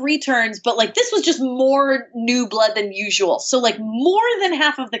lot of returns, but like this was just more new blood than usual. So like more than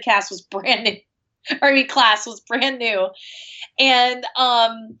half of the class was brand new. And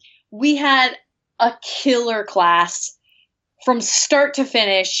we had a killer class from start to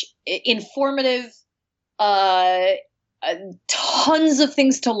finish, informative, tons of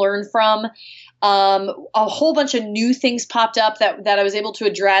things to learn from. A whole bunch of new things popped up that I was able to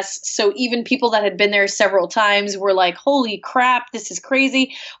address. So even people that had been there several times were like, holy crap, this is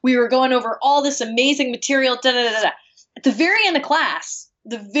crazy. We were going over all this amazing material. At the very end of class,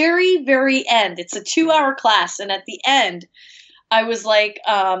 the very, very end, it's a 2-hour class. And at the end, I was like,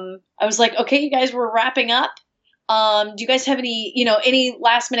 okay, you guys, we're wrapping up. Do you guys have any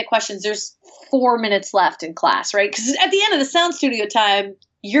last minute questions? There's 4 minutes left in class, right? Because at the end of the sound studio time,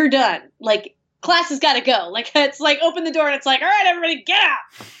 you're done. Like, class has got to go. Like, it's like open the door and it's like, all right, everybody get out.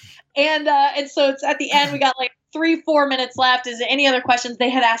 And so it's at the end, we got like 3-4 minutes left. Is there any other questions? They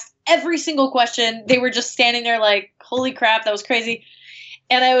had asked every single question. They were just standing there like, holy crap, that was crazy.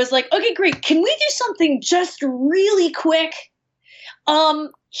 And I was like, okay, great. Can we do something just really quick?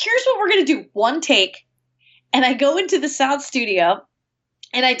 Here's what we're going to do. One take. And I go into the sound studio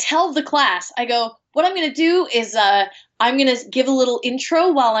and I tell the class, I go, what I'm going to do is I'm going to give a little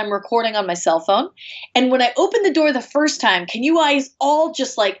intro while I'm recording on my cell phone. And when I open the door the first time, can you guys all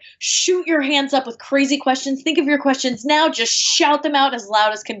just like shoot your hands up with crazy questions? Think of your questions now. Just shout them out as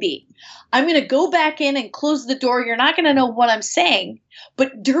loud as can be. I'm going to go back in and close the door. You're not going to know what I'm saying.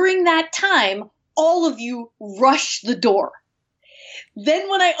 But during that time, all of you rush the door. Then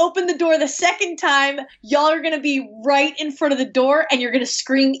when I open the door the second time, y'all are going to be right in front of the door and you're going to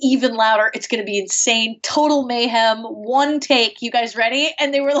scream even louder. It's going to be insane. Total mayhem. One take. You guys ready?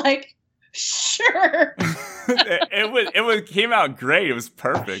 And they were like, sure. it came out great. It was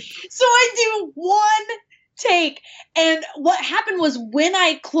perfect. So I do one take. And what happened was when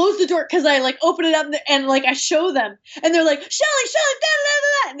I closed the door, because I like open it up and like I show them and they're like, Shelly, da, da,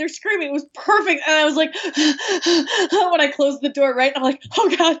 da, da, and they're screaming. It was perfect. And I was like, when I closed the door, right? I'm like, oh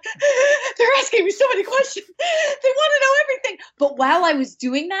God, they're asking me so many questions. They want to know everything. But while I was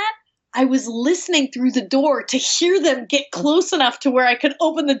doing that, I was listening through the door to hear them get close enough to where I could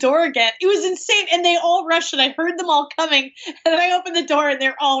open the door again. It was insane. And they all rushed and I heard them all coming. And then I opened the door and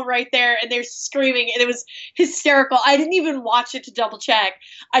they're all right there and they're screaming. And it was hysterical. I didn't even watch it to double check.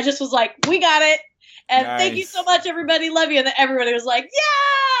 I just was like, we got it. And Thank you so much, everybody. Love you. And then everybody was like,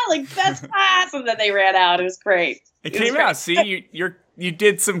 yeah, like best class. And then they ran out. It was great. It came out. See, you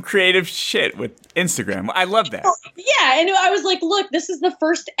did some creative shit with Instagram. I love that. Yeah, and I was like, look, this is the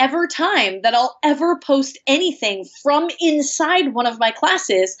first ever time that I'll ever post anything from inside one of my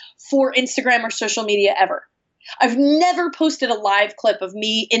classes for Instagram or social media ever. I've never posted a live clip of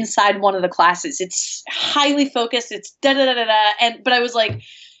me inside one of the classes. It's highly focused. It's da-da-da-da-da. But I was like,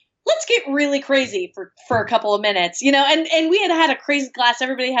 let's get really crazy for a couple of minutes, and we had a crazy class.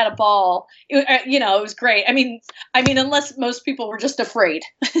 Everybody had a ball. It was great. I mean, unless most people were just afraid,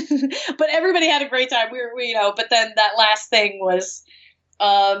 but everybody had a great time. But then that last thing was,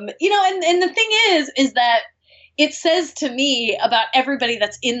 and the thing is that it says to me about everybody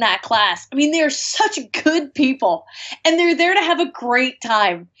that's in that class. I mean, they're such good people and they're there to have a great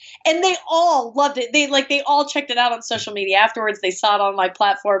time. And they all loved it. They all checked it out on social media. Afterwards, they saw it on my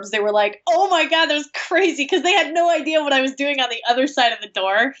platforms. They were like, oh my God, that was crazy. Because they had no idea what I was doing on the other side of the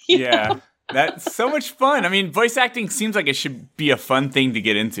door. You know? That's so much fun. I mean, voice acting seems like it should be a fun thing to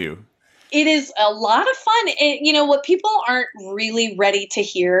get into. It is a lot of fun. What people aren't really ready to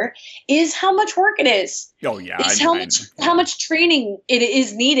hear is how much work it is. Oh yeah. How much training it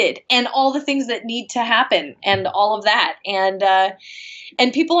is needed and all the things that need to happen and all of that.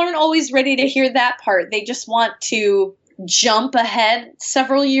 And people aren't always ready to hear that part. They just want to jump ahead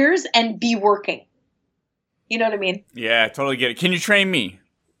several years and be working. You know what I mean? Yeah, I totally get it. Can you train me?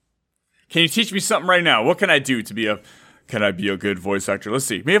 Can you teach me something right now? What can I do to be a good voice actor? Let's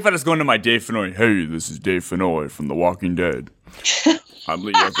see. Maybe if I just go into my Dave Fennoy. Hey, this is Dave Fennoy from The Walking Dead. I'm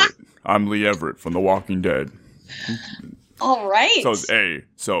Lee Everett. I'm Lee Everett from The Walking Dead. All right.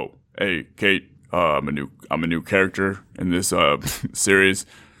 Hey, Kate. I'm a new character in this series.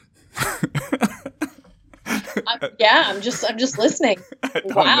 I'm just listening.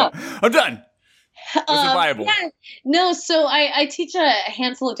 Wow. I'm done. Viable? Yeah. No, so I teach a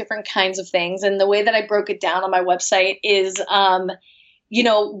handful of different kinds of things, and the way that I broke it down on my website is,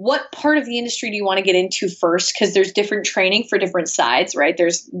 what part of the industry do you want to get into first? Because there's different training for different sides, right?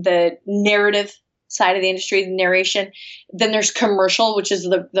 There's the narrative side of the industry, the narration. Then there's commercial, which is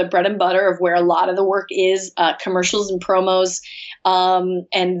the bread and butter of where a lot of the work is, commercials and promos,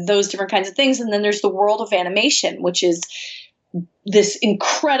 and those different kinds of things. And then there's the world of animation, which is this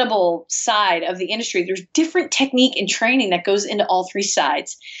incredible side of the industry. There's different technique and training that goes into all three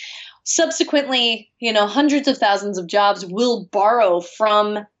sides. Subsequently, hundreds of thousands of jobs will borrow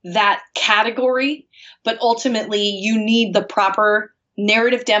from that category, but ultimately you need the proper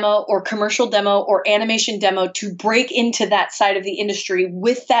narrative demo or commercial demo or animation demo to break into that side of the industry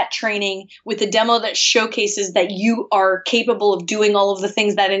with that training, with a demo that showcases that you are capable of doing all of the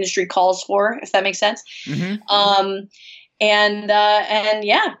things that industry calls for, if that makes sense. Mm-hmm.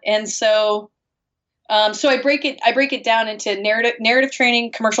 So I break it down into narrative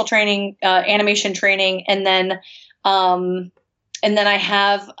training, commercial training, animation training, and then I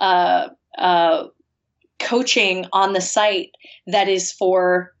have coaching on the site that is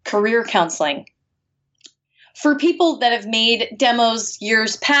for career counseling for people that have made demos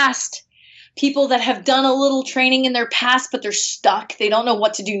years past. People that have done a little training in their past, but they're stuck. They don't know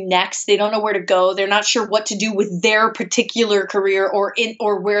what to do next. They don't know where to go. They're not sure what to do with their particular career or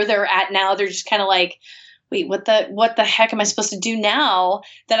where they're at now. They're just kind of like, wait, what the heck am I supposed to do now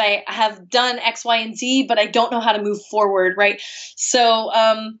that I have done X, Y, and Z, but I don't know how to move forward, right? So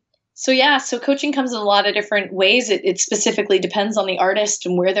coaching comes in a lot of different ways. It specifically depends on the artist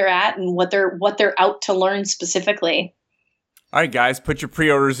and where they're at and what they're out to learn specifically. All right, guys, put your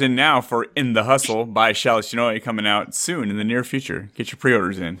pre-orders in now for In the Hustle by Shelley Shinoy, coming out soon in the near future. Get your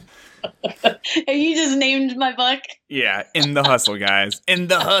pre-orders in. You just named my book? Yeah, In the Hustle, guys. In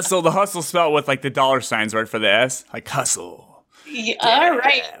the Hustle. The hustle spelled with like the dollar signs right for the S. Like hustle. Yeah, all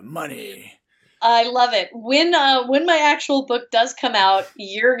right. Money. I love it. When my actual book does come out,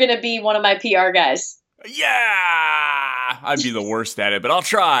 you're going to be one of my PR guys. Yeah! I'd be the worst at it, but I'll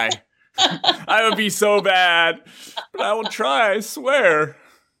try. I would be so bad, but I will try, I swear.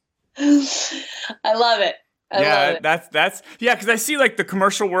 I love it. I love it. That's because I see like the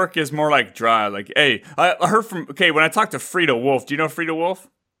commercial work is more like dry. Like, hey, I heard when I talked to Frida Wolf, do you know Frida Wolf?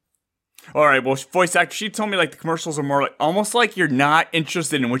 All right, well, voice actor, she told me like the commercials are more like almost like you're not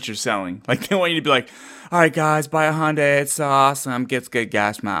interested in what you're selling. Like they want you to be like, all right, guys, buy a Hyundai, it's awesome, gets good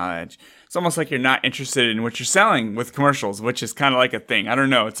gas mileage. It's almost like you're not interested in what you're selling with commercials, which is kind of like a thing. I don't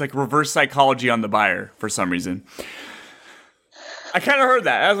know. It's like reverse psychology on the buyer for some reason. I kind of heard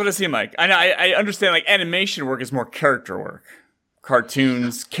that. That's what it seemed like. I understand like animation work is more character work.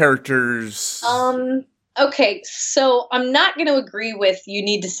 Cartoons, characters. Okay, so I'm not going to agree with you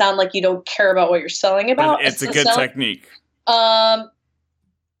need to sound like you don't care about what you're selling about. It's a good technique. For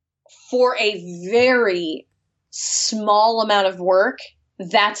a very small amount of work,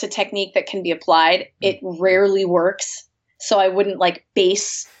 that's a technique that can be applied. It rarely works. So I wouldn't like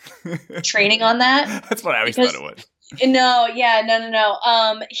base training on that. That's what I always thought it would. No.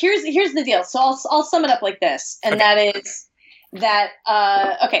 Here's the deal. So I'll sum it up like this. And that is that,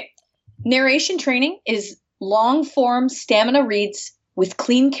 narration training is long form stamina reads with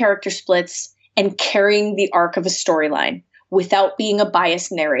clean character splits and carrying the arc of a storyline without being a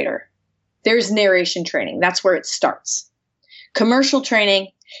biased narrator. There's narration training. That's where it starts. Commercial training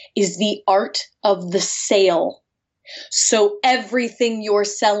is the art of the sale. So everything you're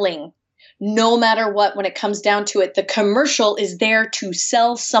selling, no matter what, when it comes down to it, the commercial is there to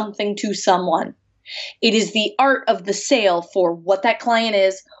sell something to someone. It is the art of the sale for what that client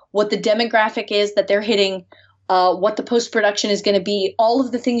is, what the demographic is that they're hitting, what the post-production is going to be, all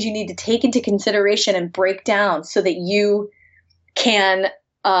of the things you need to take into consideration and break down so that you can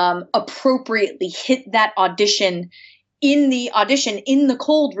appropriately hit that audition in the audition, in the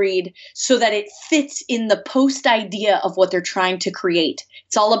cold read, so that it fits in the post idea of what they're trying to create.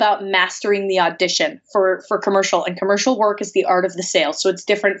 It's all about mastering the audition for commercial, and commercial work is the art of the sale. So it's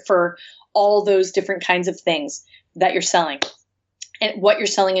different for all those different kinds of things that you're selling and what you're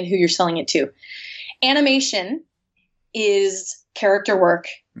selling and who you're selling it to. Animation is character work.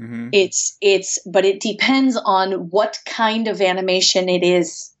 Mm-hmm. But it depends on what kind of animation it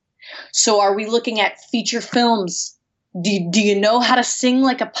is. So are we looking at feature films? Do you know how to sing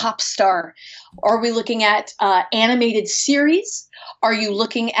like a pop star? Are we looking at animated series? Are you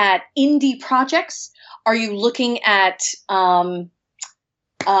looking at indie projects? Are you looking at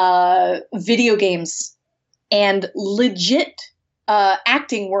video games and legit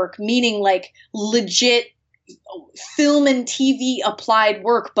acting work, meaning like legit film and TV applied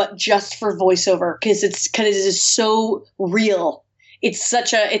work, but just for voiceover because it is so real. It's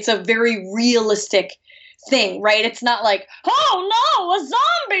a very realistic thing, right? It's not like, oh no, a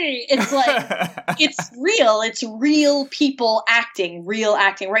zombie. It's like it's real. It's real people acting,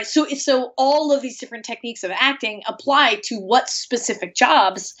 right? So all of these different techniques of acting apply to what specific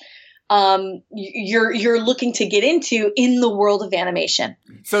jobs you're looking to get into in the world of animation.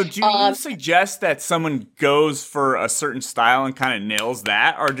 So do you suggest that someone goes for a certain style and kind of nails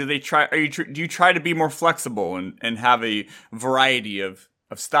that, or do they try? Do you try to be more flexible and have a variety of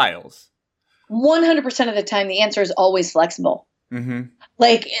styles? 100% of the time, the answer is always flexible. Mm-hmm.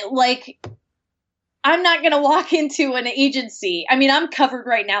 Like I'm not going to walk into an agency. I mean, I'm covered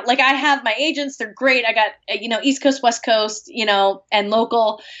right now. Like I have my agents. They're great. I got, East Coast, West Coast, and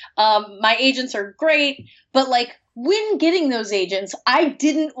local. My agents are great. But like when getting those agents, I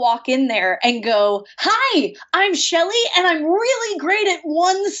didn't walk in there and go, hi, I'm Shelly and I'm really great at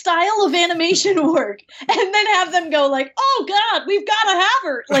one style of animation work. And then have them go like, oh God, we've got to have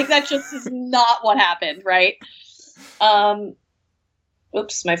her. Like that just is not what happened. Right.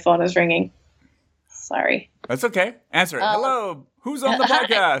 Oops, my phone is ringing. Sorry. That's okay. Answer it. Hello. Who's on the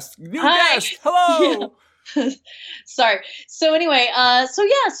podcast? New hi. guest. Hello. Sorry. So anyway, so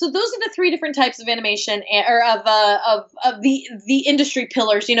those are the three different types of animation or of the industry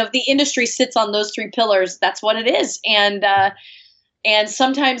pillars. If the industry sits on those three pillars, that's what it is. And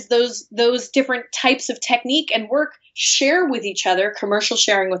sometimes those different types of technique and work share with each other, commercial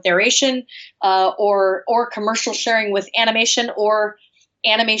sharing with narration, or commercial sharing with animation, or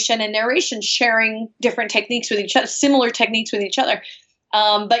animation and narration sharing different techniques with each other, similar techniques with each other.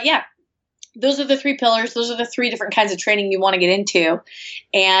 But yeah, those are the three pillars. Those are the three different kinds of training you want to get into.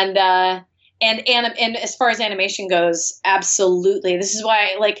 And as far as animation goes, absolutely. This is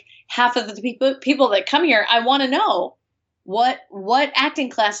why like half of the people that come here, I want to know what acting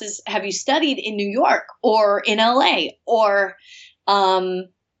classes have you studied in New York or in LA, or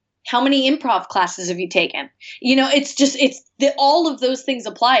how many improv classes have you taken? All of those things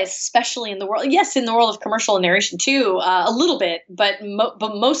apply, especially in the world. Yes, in the world of commercial and narration too, a little bit, but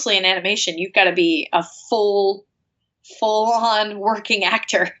mostly in animation, you've got to be a full-on working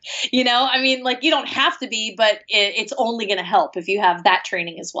actor. I mean, like you don't have to be, but it's only going to help if you have that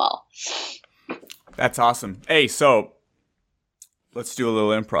training as well. That's awesome. Hey, so let's do a little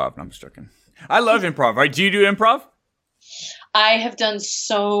improv. I'm just joking. I love improv. Right? Do you do improv? I have done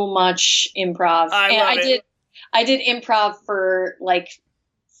so much improv. I did improv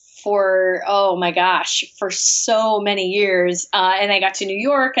for oh my gosh, for so many years. And I got to New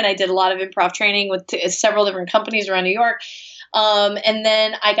York and I did a lot of improv training with several different companies around New York. And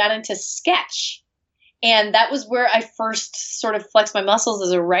then I got into sketch. And that was where I first sort of flexed my muscles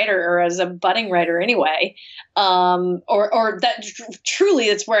as a writer, or as a budding writer anyway. Or that truly,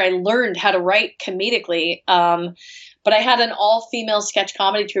 that's where I learned how to write comedically. But I had an all-female sketch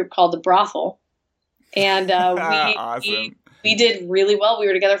comedy troupe called The Brothel. And awesome. we did really well. We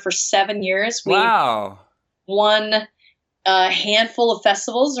were together for 7 years. We won a handful of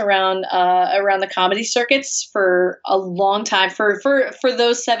festivals around the comedy circuits for a long time. For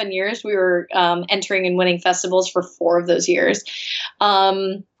those 7 years, we were entering and winning festivals for 4 of those years.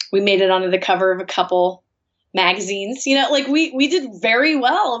 We made it onto the cover of a couple magazines. We did very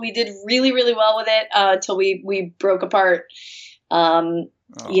well. We did really, really well with it until we broke apart. But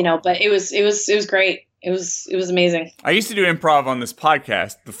it was great. It was amazing. I used to do improv on this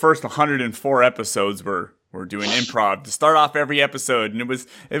podcast. The first 104 episodes were doing improv to start off every episode, and it was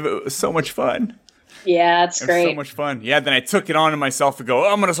so much fun. Yeah, it's great. So much fun. Yeah, then I took it on to myself to go,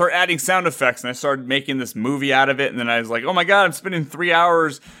 I'm going to start adding sound effects. And I started making this movie out of it. And then I was like, oh my God, I'm spending 3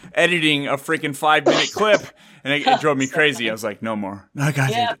 hours editing a freaking 5-minute clip. And it drove me crazy. I was like, no more. No, I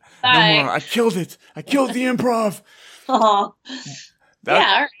got it. No more. I killed it. I killed the improv. All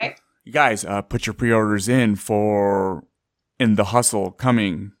right. You guys, put your pre-orders in for In the Hustle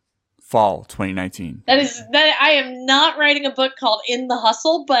coming fall 2019. That I am not writing a book called In the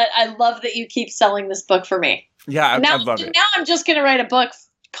Hustle, but I love that you keep selling this book for me. Yeah, I love it. Now I'm just going to write a book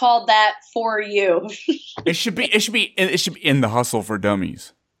called that for you. It should be In the Hustle for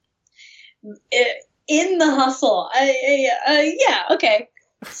Dummies. In the Hustle. Yeah, okay.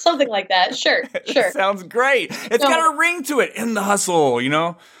 Something like that. Sure. Sounds great. It's got a ring to it. In the Hustle, you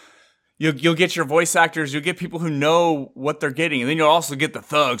know? You'll get your voice actors. You'll get people who know what they're getting. And then you'll also get the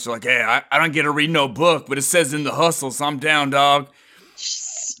thugs. Like, hey, I don't get to read no book, but it says In the Hustle, so I'm down, dog.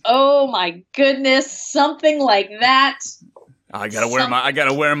 Oh, my goodness. Something like that. I gotta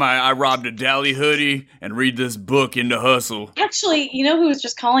wear my I robbed a Dally hoodie and read this book In the Hustle. Actually, you know who was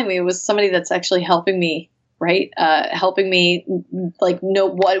just calling me? It was somebody that's actually helping me, right? Helping me like know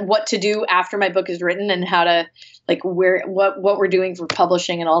what to do after my book is written and how to like what we're doing for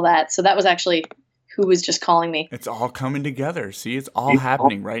publishing and all that. So that was actually who was just calling me. It's all coming together. See, it's all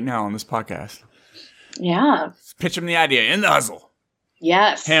happening right now on this podcast. Yeah. Let's pitch him the idea. In the Hustle.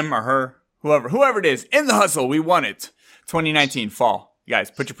 Yes. Him or her, whoever it is. In the Hustle. We want it. 2019 fall. You guys,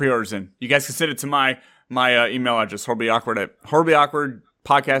 put your pre-orders in. You guys can send it to my email address,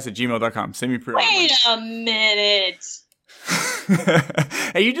 horriblyawkward@podcast@gmail.com. Send me pre-orders. Wait a minute.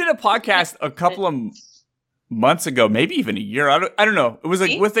 Hey, you did a podcast a couple of months ago, maybe even a year. I don't know. It was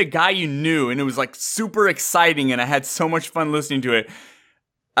like with a guy you knew, and it was like super exciting, and I had so much fun listening to it.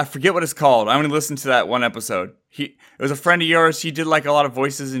 I forget what it's called. I'm going to listen to that one episode. It was a friend of yours. He did like a lot of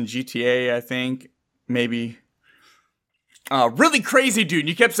voices in GTA, I think. Maybe. Really crazy dude.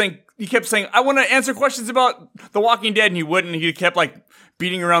 You kept saying, I want to answer questions about The Walking Dead, and you wouldn't. He kept like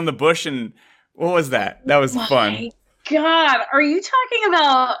beating around the bush, and what was that? That was fun. My God, are you talking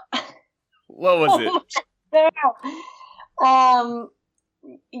about? What was it?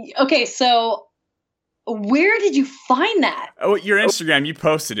 Okay, so where did you find that? Oh, your Instagram. You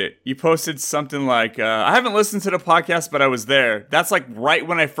posted it. You posted something like, I haven't listened to the podcast, but I was there. That's like right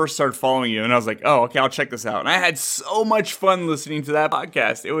when I first started following you. And I was like, oh, okay, I'll check this out. And I had so much fun listening to that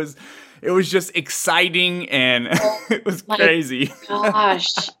podcast. It was just exciting and it was crazy.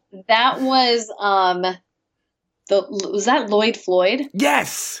 Gosh, that was, was that Lloyd Floyd?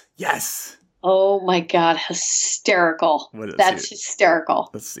 Yes. Oh my God, hysterical. That's hysterical.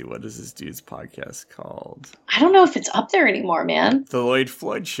 Let's see, what is this dude's podcast called? I don't know if it's up there anymore, man. The Lloyd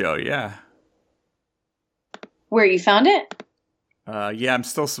Floyd Show, yeah. Where, you found it? Yeah, I'm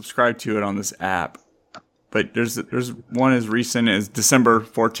still subscribed to it on this app. But there's one as recent as December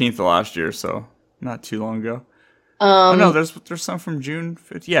 14th of last year, so not too long ago. No, there's some from June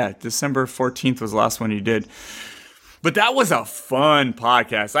 5th. Yeah, December 14th was the last one you did. But that was a fun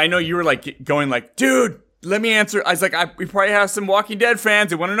podcast. I know you were like going like, dude, let me answer. I was like, we probably have some Walking Dead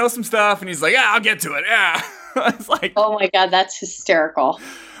fans who want to know some stuff. And he's like, yeah, I'll get to it. Yeah. I was like, oh my God, that's hysterical.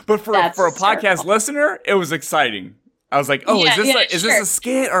 But for a podcast listener, it was exciting. I was like, oh, is this a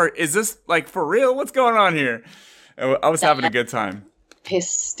skit or is this like for real? What's going on here? I was having a good time.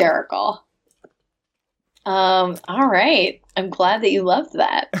 Hysterical. All right. I'm glad that you loved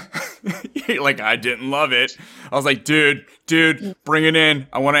that. Like, I didn't love it. I was like, dude, bring it in.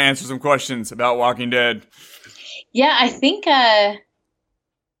 I want to answer some questions about Walking Dead. Yeah, I think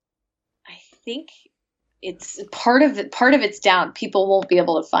it's part of it's down. People won't be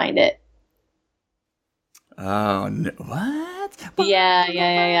able to find it. Oh, no. What?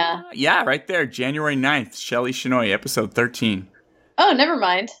 Yeah. Yeah, right there. January 9th, Shelly Shinoy, episode 13. Oh, never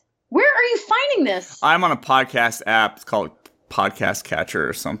mind. Where are you finding this? I'm on a podcast app. It's called Podcast Catcher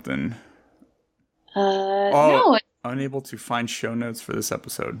or something. No. Unable to find show notes for this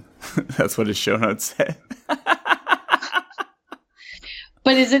episode. That's what his show notes said.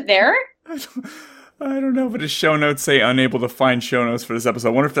 But is it there? I don't know, but his show notes say unable to find show notes for this episode.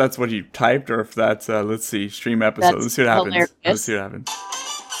 I wonder if that's what he typed or if that's, let's see, stream episode. Let's see what happens. Let's see what happens.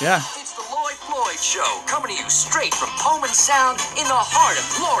 Yeah. It's the Lloyd Floyd Show, coming to you straight from Pullman Sound in the heart of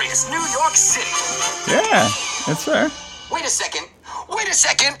glorious New York City. Yeah, that's fair. Wait a second.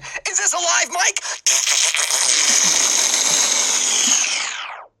 Is this a live mic?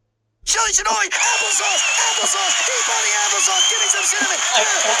 Shelly Shinoy, applesauce. Keep on the applesauce. Give me some cinnamon.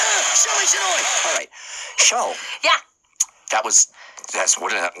 Shelly Shinoy. All right, show. Yeah. That's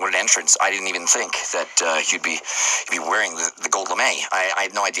what an entrance. I didn't even think that you'd be wearing the gold lame. I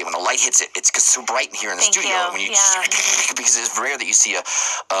had no idea. When the light hits it, it's so bright in here in the studio. You. When you because it's rare that you see a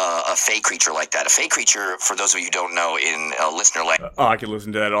fey creature like that. A fey creature, for those of you who don't know, in a listener like I could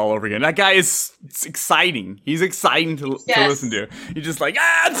listen to that all over again. That guy is exciting. He's exciting to listen to. You're just like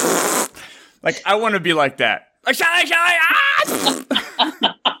like I want to be like that. Like Shelly.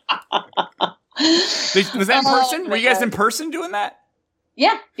 Was that in person? Were you guys in person doing that?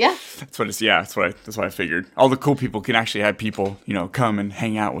 Yeah. That's what it's. Yeah, that's what I figured. All the cool people can actually have people, come and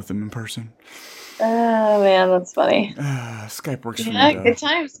hang out with them in person. Oh man, that's funny. Skype works for me. Yeah, good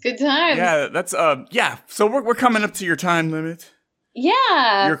times. Yeah, that's yeah. So we're coming up to your time limit.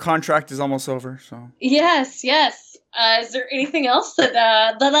 Yeah. Your contract is almost over. So. Yes. Is there anything else that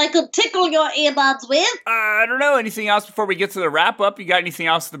I could tickle your earbuds with? I don't know. Anything else before we get to the wrap up? You got anything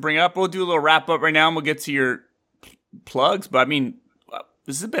else to bring up? We'll do a little wrap up right now, and we'll get to your plugs. But I mean,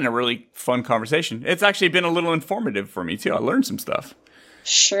 this has been a really fun conversation. It's actually been a little informative for me too. I learned some stuff.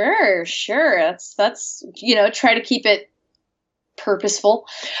 Sure. That's try to keep it purposeful.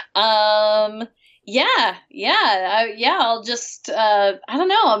 I'll just I don't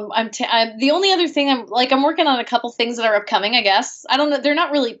know. I'm the only other thing I'm working on a couple things that are upcoming, I guess. I don't know. They're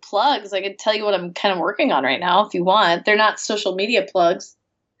not really plugs. I could tell you what I'm kind of working on right now if you want. They're not social media plugs.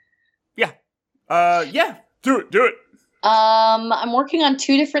 Yeah. Do it. I'm working on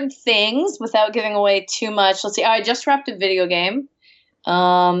 2 different things without giving away too much. Let's see. I just wrapped a video game.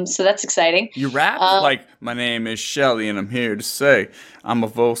 So that's exciting. You rap? Like, my name is Shelly and I'm here to say I'm a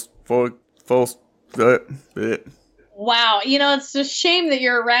false bit. Wow. It's a shame that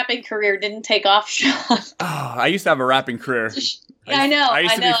your rapping career didn't take off, Sean. Oh, I used to have a rapping career. I know. I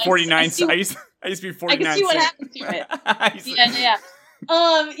used to be 49. I used to be 49. I can see what happened to it.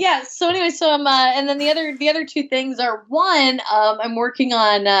 Yeah. So anyway, I'm and then the other 2 things are, one, I'm working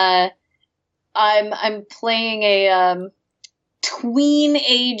on I'm playing a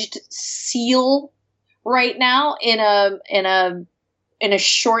tween-aged seal right now in a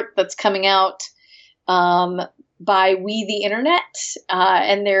short that's coming out by We the Internet,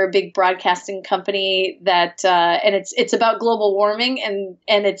 and they're a big broadcasting company that and it's about global warming and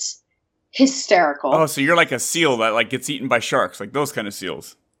it's hysterical. Oh, so you're like a seal that gets eaten by sharks, like those kind of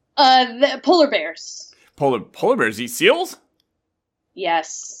seals. The polar bears. Polar bears eat seals?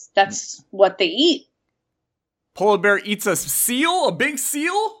 Yes, that's what they eat. Polar bear eats a seal? A big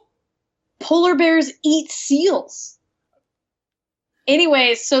seal? Polar bears eat seals.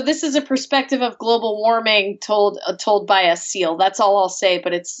 Anyway, so this is a perspective of global warming told by a seal. That's all I'll say,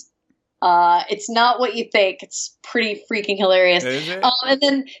 but it's not what you think. It's pretty freaking hilarious. Is it? And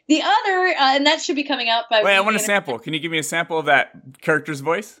then the other, and that should be coming out by... Wait, I want a sample. Can you give me a sample of that character's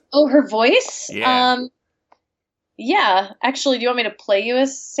voice? Oh, her voice? Yeah. Yeah. Actually, do you want me to play you a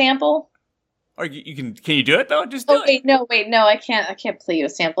sample? Or can you do it though? Just do it. Wait, no, I can't play you a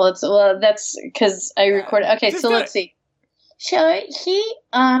sample. That's because I recorded. Okay, so let's see. So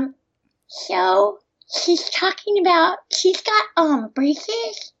she's talking about, she's got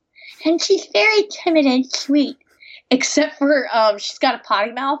braces, and she's very timid and sweet. Except for she's got a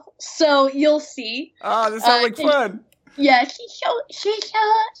potty mouth, so you'll see. Oh, this sounds like fun. Yeah, she's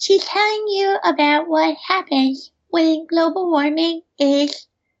telling you about what happens when global warming is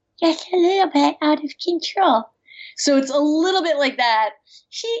just a little bit out of control. So it's a little bit like that.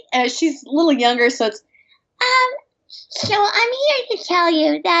 She's a little younger, so it's so I'm here to tell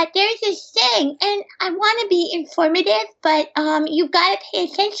you that there's this thing, and I want to be informative, but you've got to pay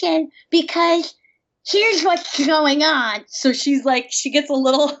attention because here's what's going on. So she's like, she gets a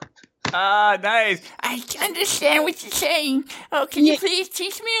little... Ah, nice. I understand what you're saying. Oh, can you please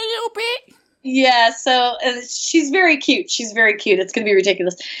teach me a little bit? Yeah, so she's very cute. It's going to be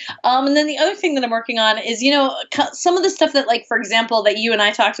ridiculous. And then the other thing that I'm working on is, some of the stuff that, for example, that you and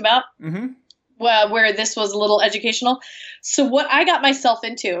I talked about, where this was a little educational. So what I got myself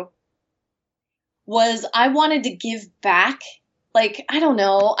into was I wanted to give back. I don't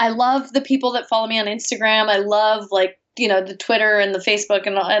know. I love the people that follow me on Instagram. I love, the Twitter and the Facebook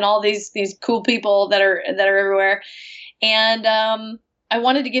and all these cool people that are everywhere. And I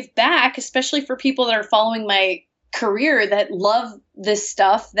wanted to give back, especially for people that are following my career that love this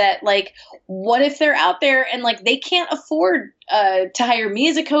stuff, that what if they're out there and they can't afford to hire me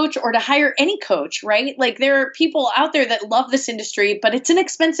as a coach or to hire any coach, right? There are people out there that love this industry, but it's an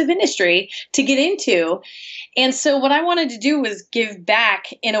expensive industry to get into. And so what I wanted to do was give back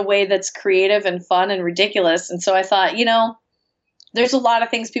in a way that's creative and fun and ridiculous. And so I thought, there's a lot of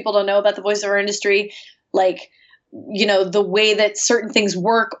things people don't know about the voiceover industry, the way that certain things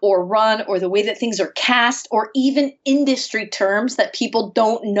work or run, or the way that things are cast, or even industry terms that people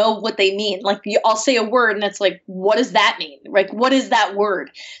don't know what they mean. I'll say a word and it's what does that mean? What is that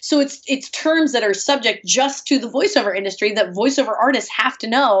word? So it's terms that are subject just to the voiceover industry that voiceover artists have to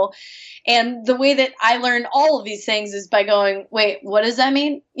know. And the way that I learn all of these things is by going, wait, what does that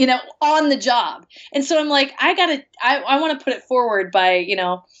mean? On the job. And so I'm I want to put it forward by,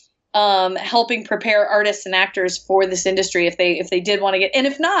 helping prepare artists and actors for this industry if they did want to get, and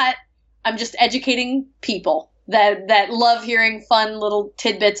if not, I'm just educating people that love hearing fun little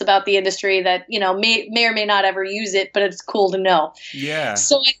tidbits about the industry that, you know, may or may not ever use it, but it's cool to know. Yeah.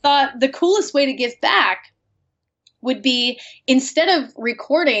 So I thought the coolest way to give back would be, instead of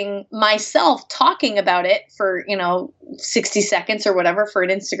recording myself talking about it for, you know, 60 seconds or whatever for an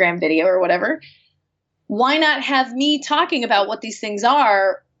Instagram video or whatever, why not have me talking about what these things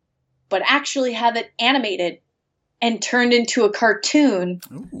are, but actually have it animated and turned into a cartoon.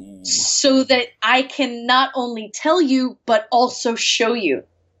 Ooh. So that I can not only tell you, but also show you.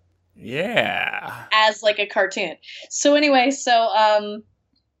 Yeah. As like a cartoon. So anyway,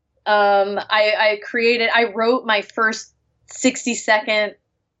 I wrote my first 60-second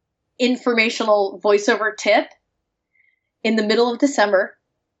informational voiceover tip in the middle of December.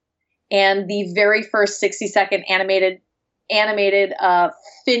 And the very first 60-second animated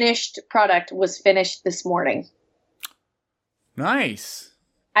finished product was finished this morning. Nice.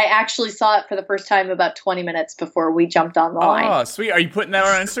 I actually saw it for the first time about 20 minutes before we jumped on the line. Oh, sweet. Are you putting that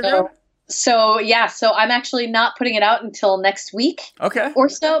on Instagram? So I'm actually not putting it out until next week. Okay. Or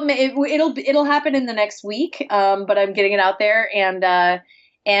so. It'll happen in the next week. But I'm getting it out there, and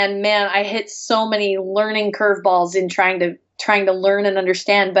man, I hit so many learning curveballs in trying to learn and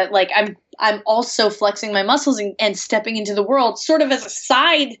understand. But like I'm also flexing my muscles and stepping into the world sort of as a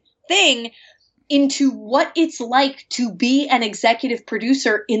side thing into what it's like to be an executive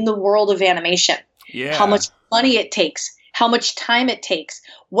producer in the world of animation. Yeah. How much money it takes, how much time it takes,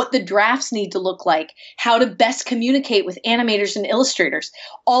 what the drafts need to look like, how to best communicate with animators and illustrators.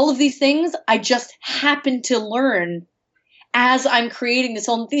 All of these things I just happen to learn as I'm creating this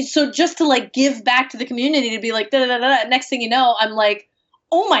whole thing. So just to like give back to the community, to be like, da, da, da, da. Next thing you know, I'm like,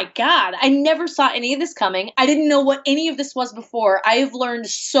 oh my God, I never saw any of this coming. I didn't know what any of this was before. I have learned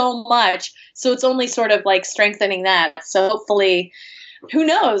so much. So it's only sort of like strengthening that. So hopefully, who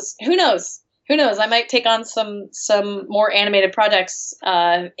knows? I might take on some more animated projects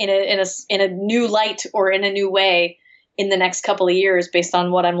in a new light or in a new way in the next couple of years based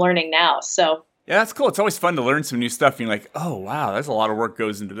on what I'm learning now. So yeah, that's cool. It's always fun to learn some new stuff. And you're like, oh wow, there's a lot of work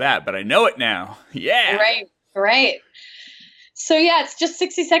goes into that, but I know it now. Yeah. Right. So yeah, it's just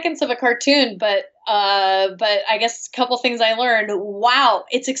 60 seconds of a cartoon, but I guess a couple things I learned. Wow,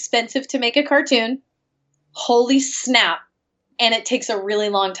 it's expensive to make a cartoon. Holy snap. And it takes a really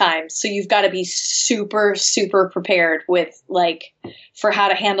long time. So you've got to be super, super prepared with for how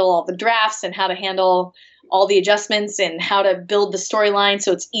to handle all the drafts and how to handle all the adjustments and how to build the storyline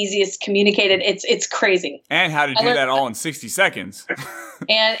so it's easiest communicated. It's crazy. And how to do that all in 60 seconds.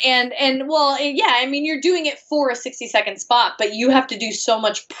 and well, yeah, I mean, you're doing it for a 60-second spot, but you have to do so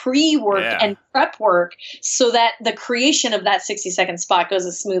much pre-work and prep work so that the creation of that 60-second spot goes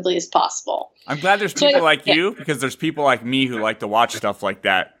as smoothly as possible. I'm glad there's people like you, because there's people like me who like to watch stuff like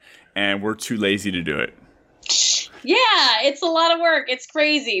that, and we're too lazy to do it. Yeah, it's a lot of work. It's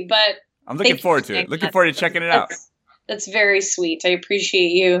crazy, but I'm looking forward to it. Looking forward to checking it out. That's very sweet. I appreciate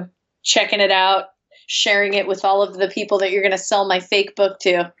you checking it out, sharing it with all of the people that you're going to sell my fake book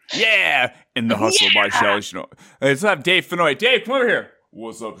to. Yeah. In the Hustle by Shelly Shenoy. Let's have Dave Fennoy. Dave, come over here.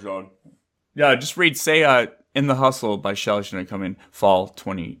 What's up, Sean? Yeah, just say In the Hustle by Shelly Shenoy coming fall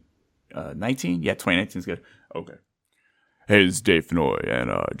 2019. Yeah, 2019 is good. Okay. Hey, this is Dave Fennoy,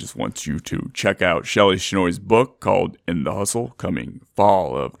 and I just want you to check out Shelly Shenoy's book called In the Hustle, coming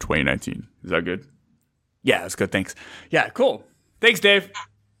fall of 2019. Is that good? Yeah, that's good. Thanks. Yeah, cool. Thanks, Dave.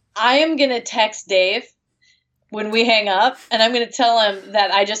 I am going to text Dave when we hang up, and I'm going to tell him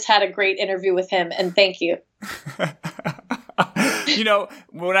that I just had a great interview with him, and thank you. You know,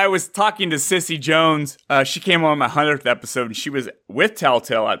 when I was talking to Sissy Jones, she came on my 100th episode, and she was with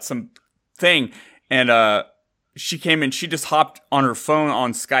Telltale at some thing, and she came in, she just hopped on her phone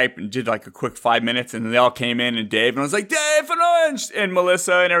on Skype and did like a quick 5 minutes, and they all came in, and Dave, and I was like, Dave and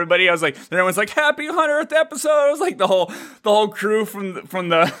Melissa and everybody, I was like, then everyone's like, happy 100th episode. It was like the whole crew from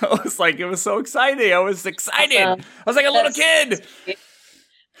the I was like, it was so exciting. I was excited. I was like a little kid.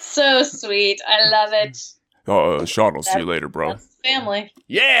 So sweet. I love it. Sean, I'll see you later, bro. Family.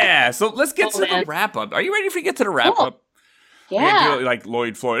 Yeah. So let's get to the wrap up. Are you ready to get to the wrap up? Yeah. Do it like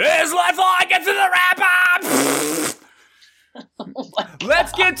Lloyd Floyd. It's life all I get to the wrap up.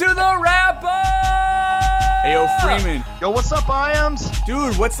 Let's get to the wrap up. Hey, yo, Freeman. Yo, what's up, Iams?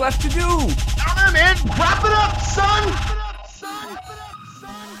 Dude, what's left to do? I don't know, man. Wrap it up, son.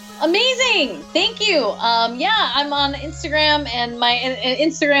 Amazing. Thank you. Yeah, I'm on Instagram, and my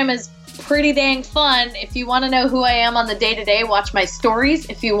Instagram is pretty dang fun. If you want to know who I am on the day-to-day, watch my stories.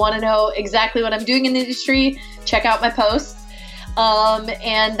 If you want to know exactly what I'm doing in the industry, check out my posts.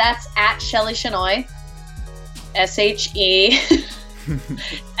 And that's at Shelly Shenoy, SHE.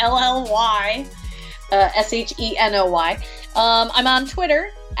 LLY, SHENOY. I'm on Twitter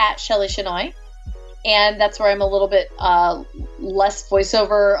at Shelly Shenoy. And that's where I'm a little bit less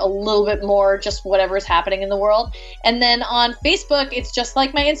voiceover, a little bit more just whatever's happening in the world. And then on Facebook, it's just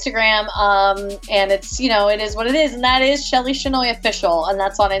like my Instagram. And it's, it is what it is. And that is Shelly Shenoy Official. And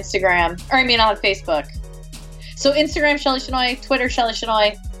that's on Instagram. Or on Facebook. So Instagram, Shelly Shenoy. Twitter, Shelly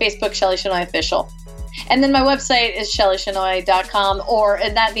Shenoy. Facebook, Shelly Shenoy Official. And then my website is shellyshenoy.com.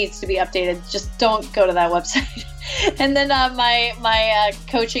 And that needs to be updated. Just don't go to that website. And then my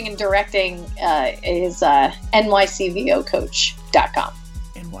coaching and directing is nycvocoach.com.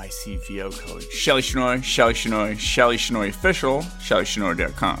 NYCVO Coach. Shelly Shenoy, Shelly Shenoy, Shelly Shenoy Official,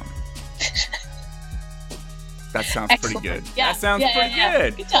 ShellyShenoy.com. That sounds pretty good. Yeah, that sounds pretty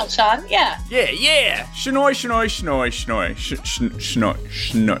good. Good job, Sean. Yeah. Yeah. Shenoy, Shenoy, Shenoy, Shenoy,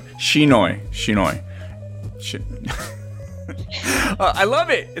 Shenoy, Shenoy. I love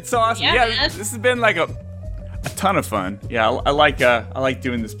it. It's so awesome. Yeah, this has been like a ton of fun. Yeah, I like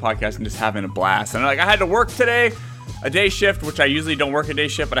doing this podcast and just having a blast. And I had to work today, a day shift, which I usually don't work a day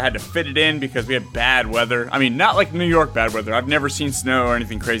shift, but I had to fit it in because we had bad weather. I mean, not like New York bad weather. I've never seen snow or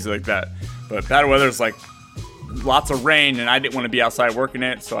anything crazy like that. But bad weather is like lots of rain, and I didn't want to be outside working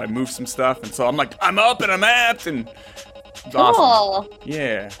it, so I moved some stuff. And so I'm like, I'm up and I'm amped, and it's awesome.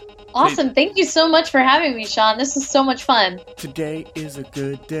 Yeah. Awesome. Thank you so much for having me, Sean. This is so much fun. Today is a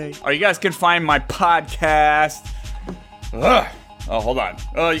good day. Oh, you guys can find my podcast. Oh, hold on.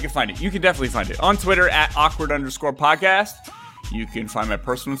 Oh, you can find it. You can definitely find it on Twitter at @awkward_podcast. You can find my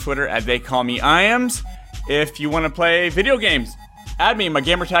personal Twitter at TheyCallMeIams. If you want to play video games, add me. My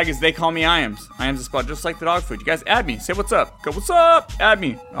gamer tag is TheyCallMeIams. Iams is spelled just like the dog food. You guys add me. Say what's up. Go, what's up? Add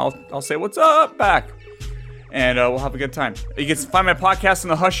me. I'll say what's up back. And we'll have a good time. You can find my podcast on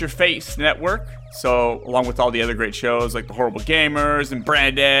the Hush Your Face network. So, along with all the other great shows like The Horrible Gamers and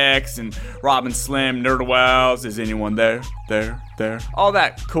Brand X and Robin Slim, Nerdwells. Is anyone there? There. All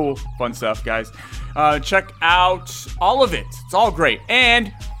that cool, fun stuff, guys. Check out all of it. It's all great.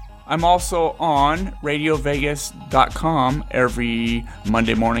 And I'm also on RadioVegas.com every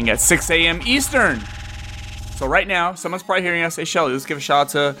Monday morning at 6 a.m. Eastern. So right now, someone's probably hearing us say, Shelly, let's give a shout out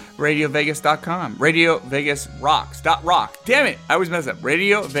to RadioVegas.com. RadioVegas.rock. Damn it, I always mess up.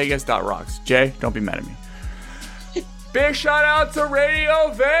 RadioVegas.rocks. Jay, don't be mad at me. Big shout out to Radio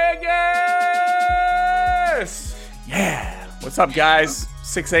Vegas! Yeah. What's up, guys?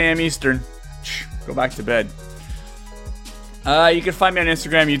 6 a.m. Eastern. Go back to bed. You can find me on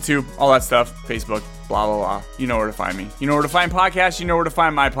Instagram, YouTube, all that stuff. Facebook, blah, blah, blah. You know where to find me. You know where to find podcasts. You know where to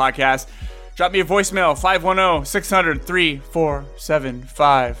find my podcast. Drop me a voicemail,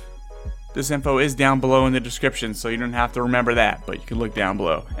 510-600-3475. This info is down below in the description, so you don't have to remember that, but you can look down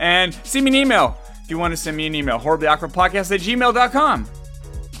below. And send me an email if you want to send me an email, horriblyawkwardpodcast@gmail.com.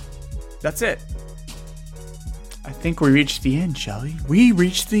 That's it. I think we reached the end, Shelly. We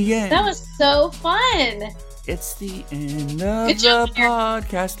reached the end. That was so fun. It's the end of the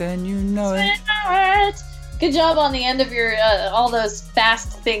podcast, and you know it. Good job on the end of your all those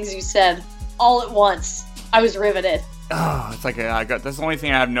fast things you said all at once. I was riveted. Oh, it's like that's the only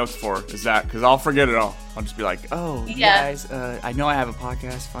thing I have notes for is that, because I'll forget it all. I'll just be like, oh, yeah. Guys, I know I have a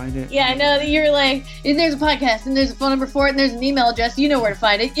podcast. Find it. Yeah, I know that you're like, and there's a podcast, and there's a phone number for it, and there's an email address. You know where to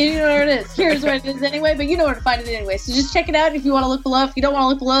find it. You know where it is. Here's where it is anyway, but you know where to find it anyway. So just check it out if you want to look below. If you don't want to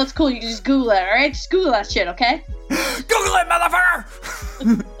look below, it's cool. You can just Google it, all right? Just Google that shit, okay? Google it, motherfucker!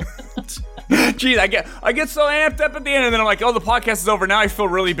 Jeez, I get so amped up at the end, and then I'm like, oh, the podcast is over. Now I feel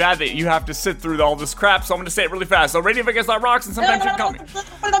really bad that you have to sit through all this crap, so I'm going to say it really fast. So RadioVegas.rocks, and sometimes you call me.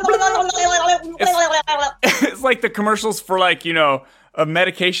 It's like the commercials for, like, a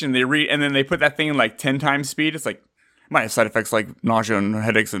medication they read, and then they put that thing in, like, 10 times speed. It's like, it might have side effects like nausea and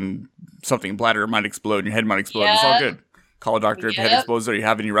headaches and something. Bladder might explode, and your head might explode. Yep. It's all good. Call a doctor if your head explodes or you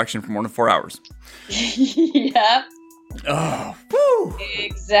have an erection for more than 4 hours. Yep. Oh, woo!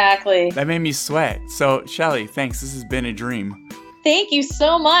 Exactly. That made me sweat. So, Shelly, thanks. This has been a dream. Thank you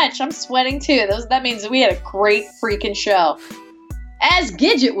so much. I'm sweating too. That means we had a great freaking show. As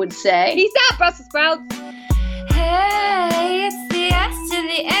Gidget would say. Peace out, Brussels sprouts. Hey, it's the S to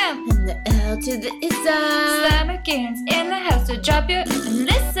the M and the L to the Izza. Slammerkins in the house, so drop your and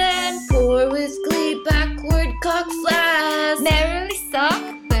listen. Pour with glee, backward cock flash. Merrily sock,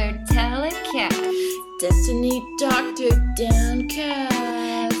 bird telecast. Destiny Doctor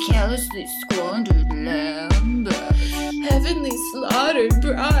downcast. Carelessly squandered lambast. Heavenly slaughtered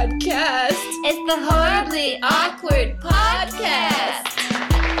broadcast. It's the Horribly Awkward Podcast.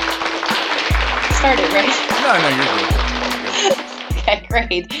 Started, right? No, you're good. Okay.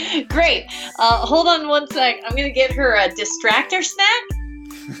 Okay, great. Hold on one sec. I'm gonna get her a distractor snack.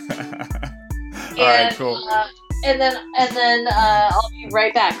 All right, cool. And then I'll be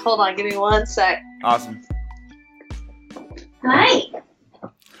right back. Hold on, give me 1 sec. Awesome. Hi.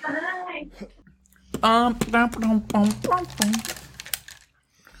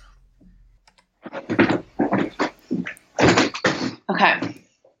 Okay.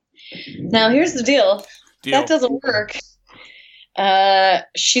 Now here's the deal. That doesn't work.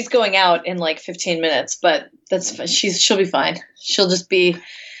 She's going out in like 15 minutes, but she'll be fine. She'll just be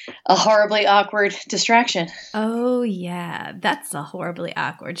a horribly awkward distraction. Oh yeah, that's a horribly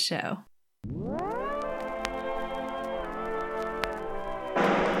awkward show.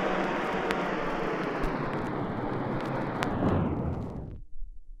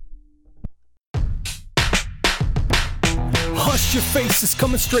 Hush Your Face is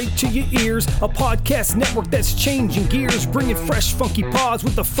coming straight to your ears. A podcast network that's changing gears, bringing fresh funky pods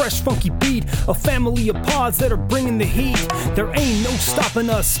with a fresh funky beat. A family of pods that are bringing the heat. There ain't no stopping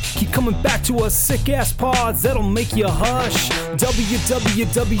us. Keep coming back to us, sick ass pods that'll make you hush.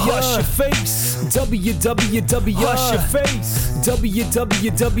 www Hush Your Face. www Hush Your Face.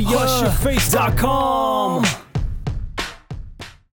 www HushYourFace.com.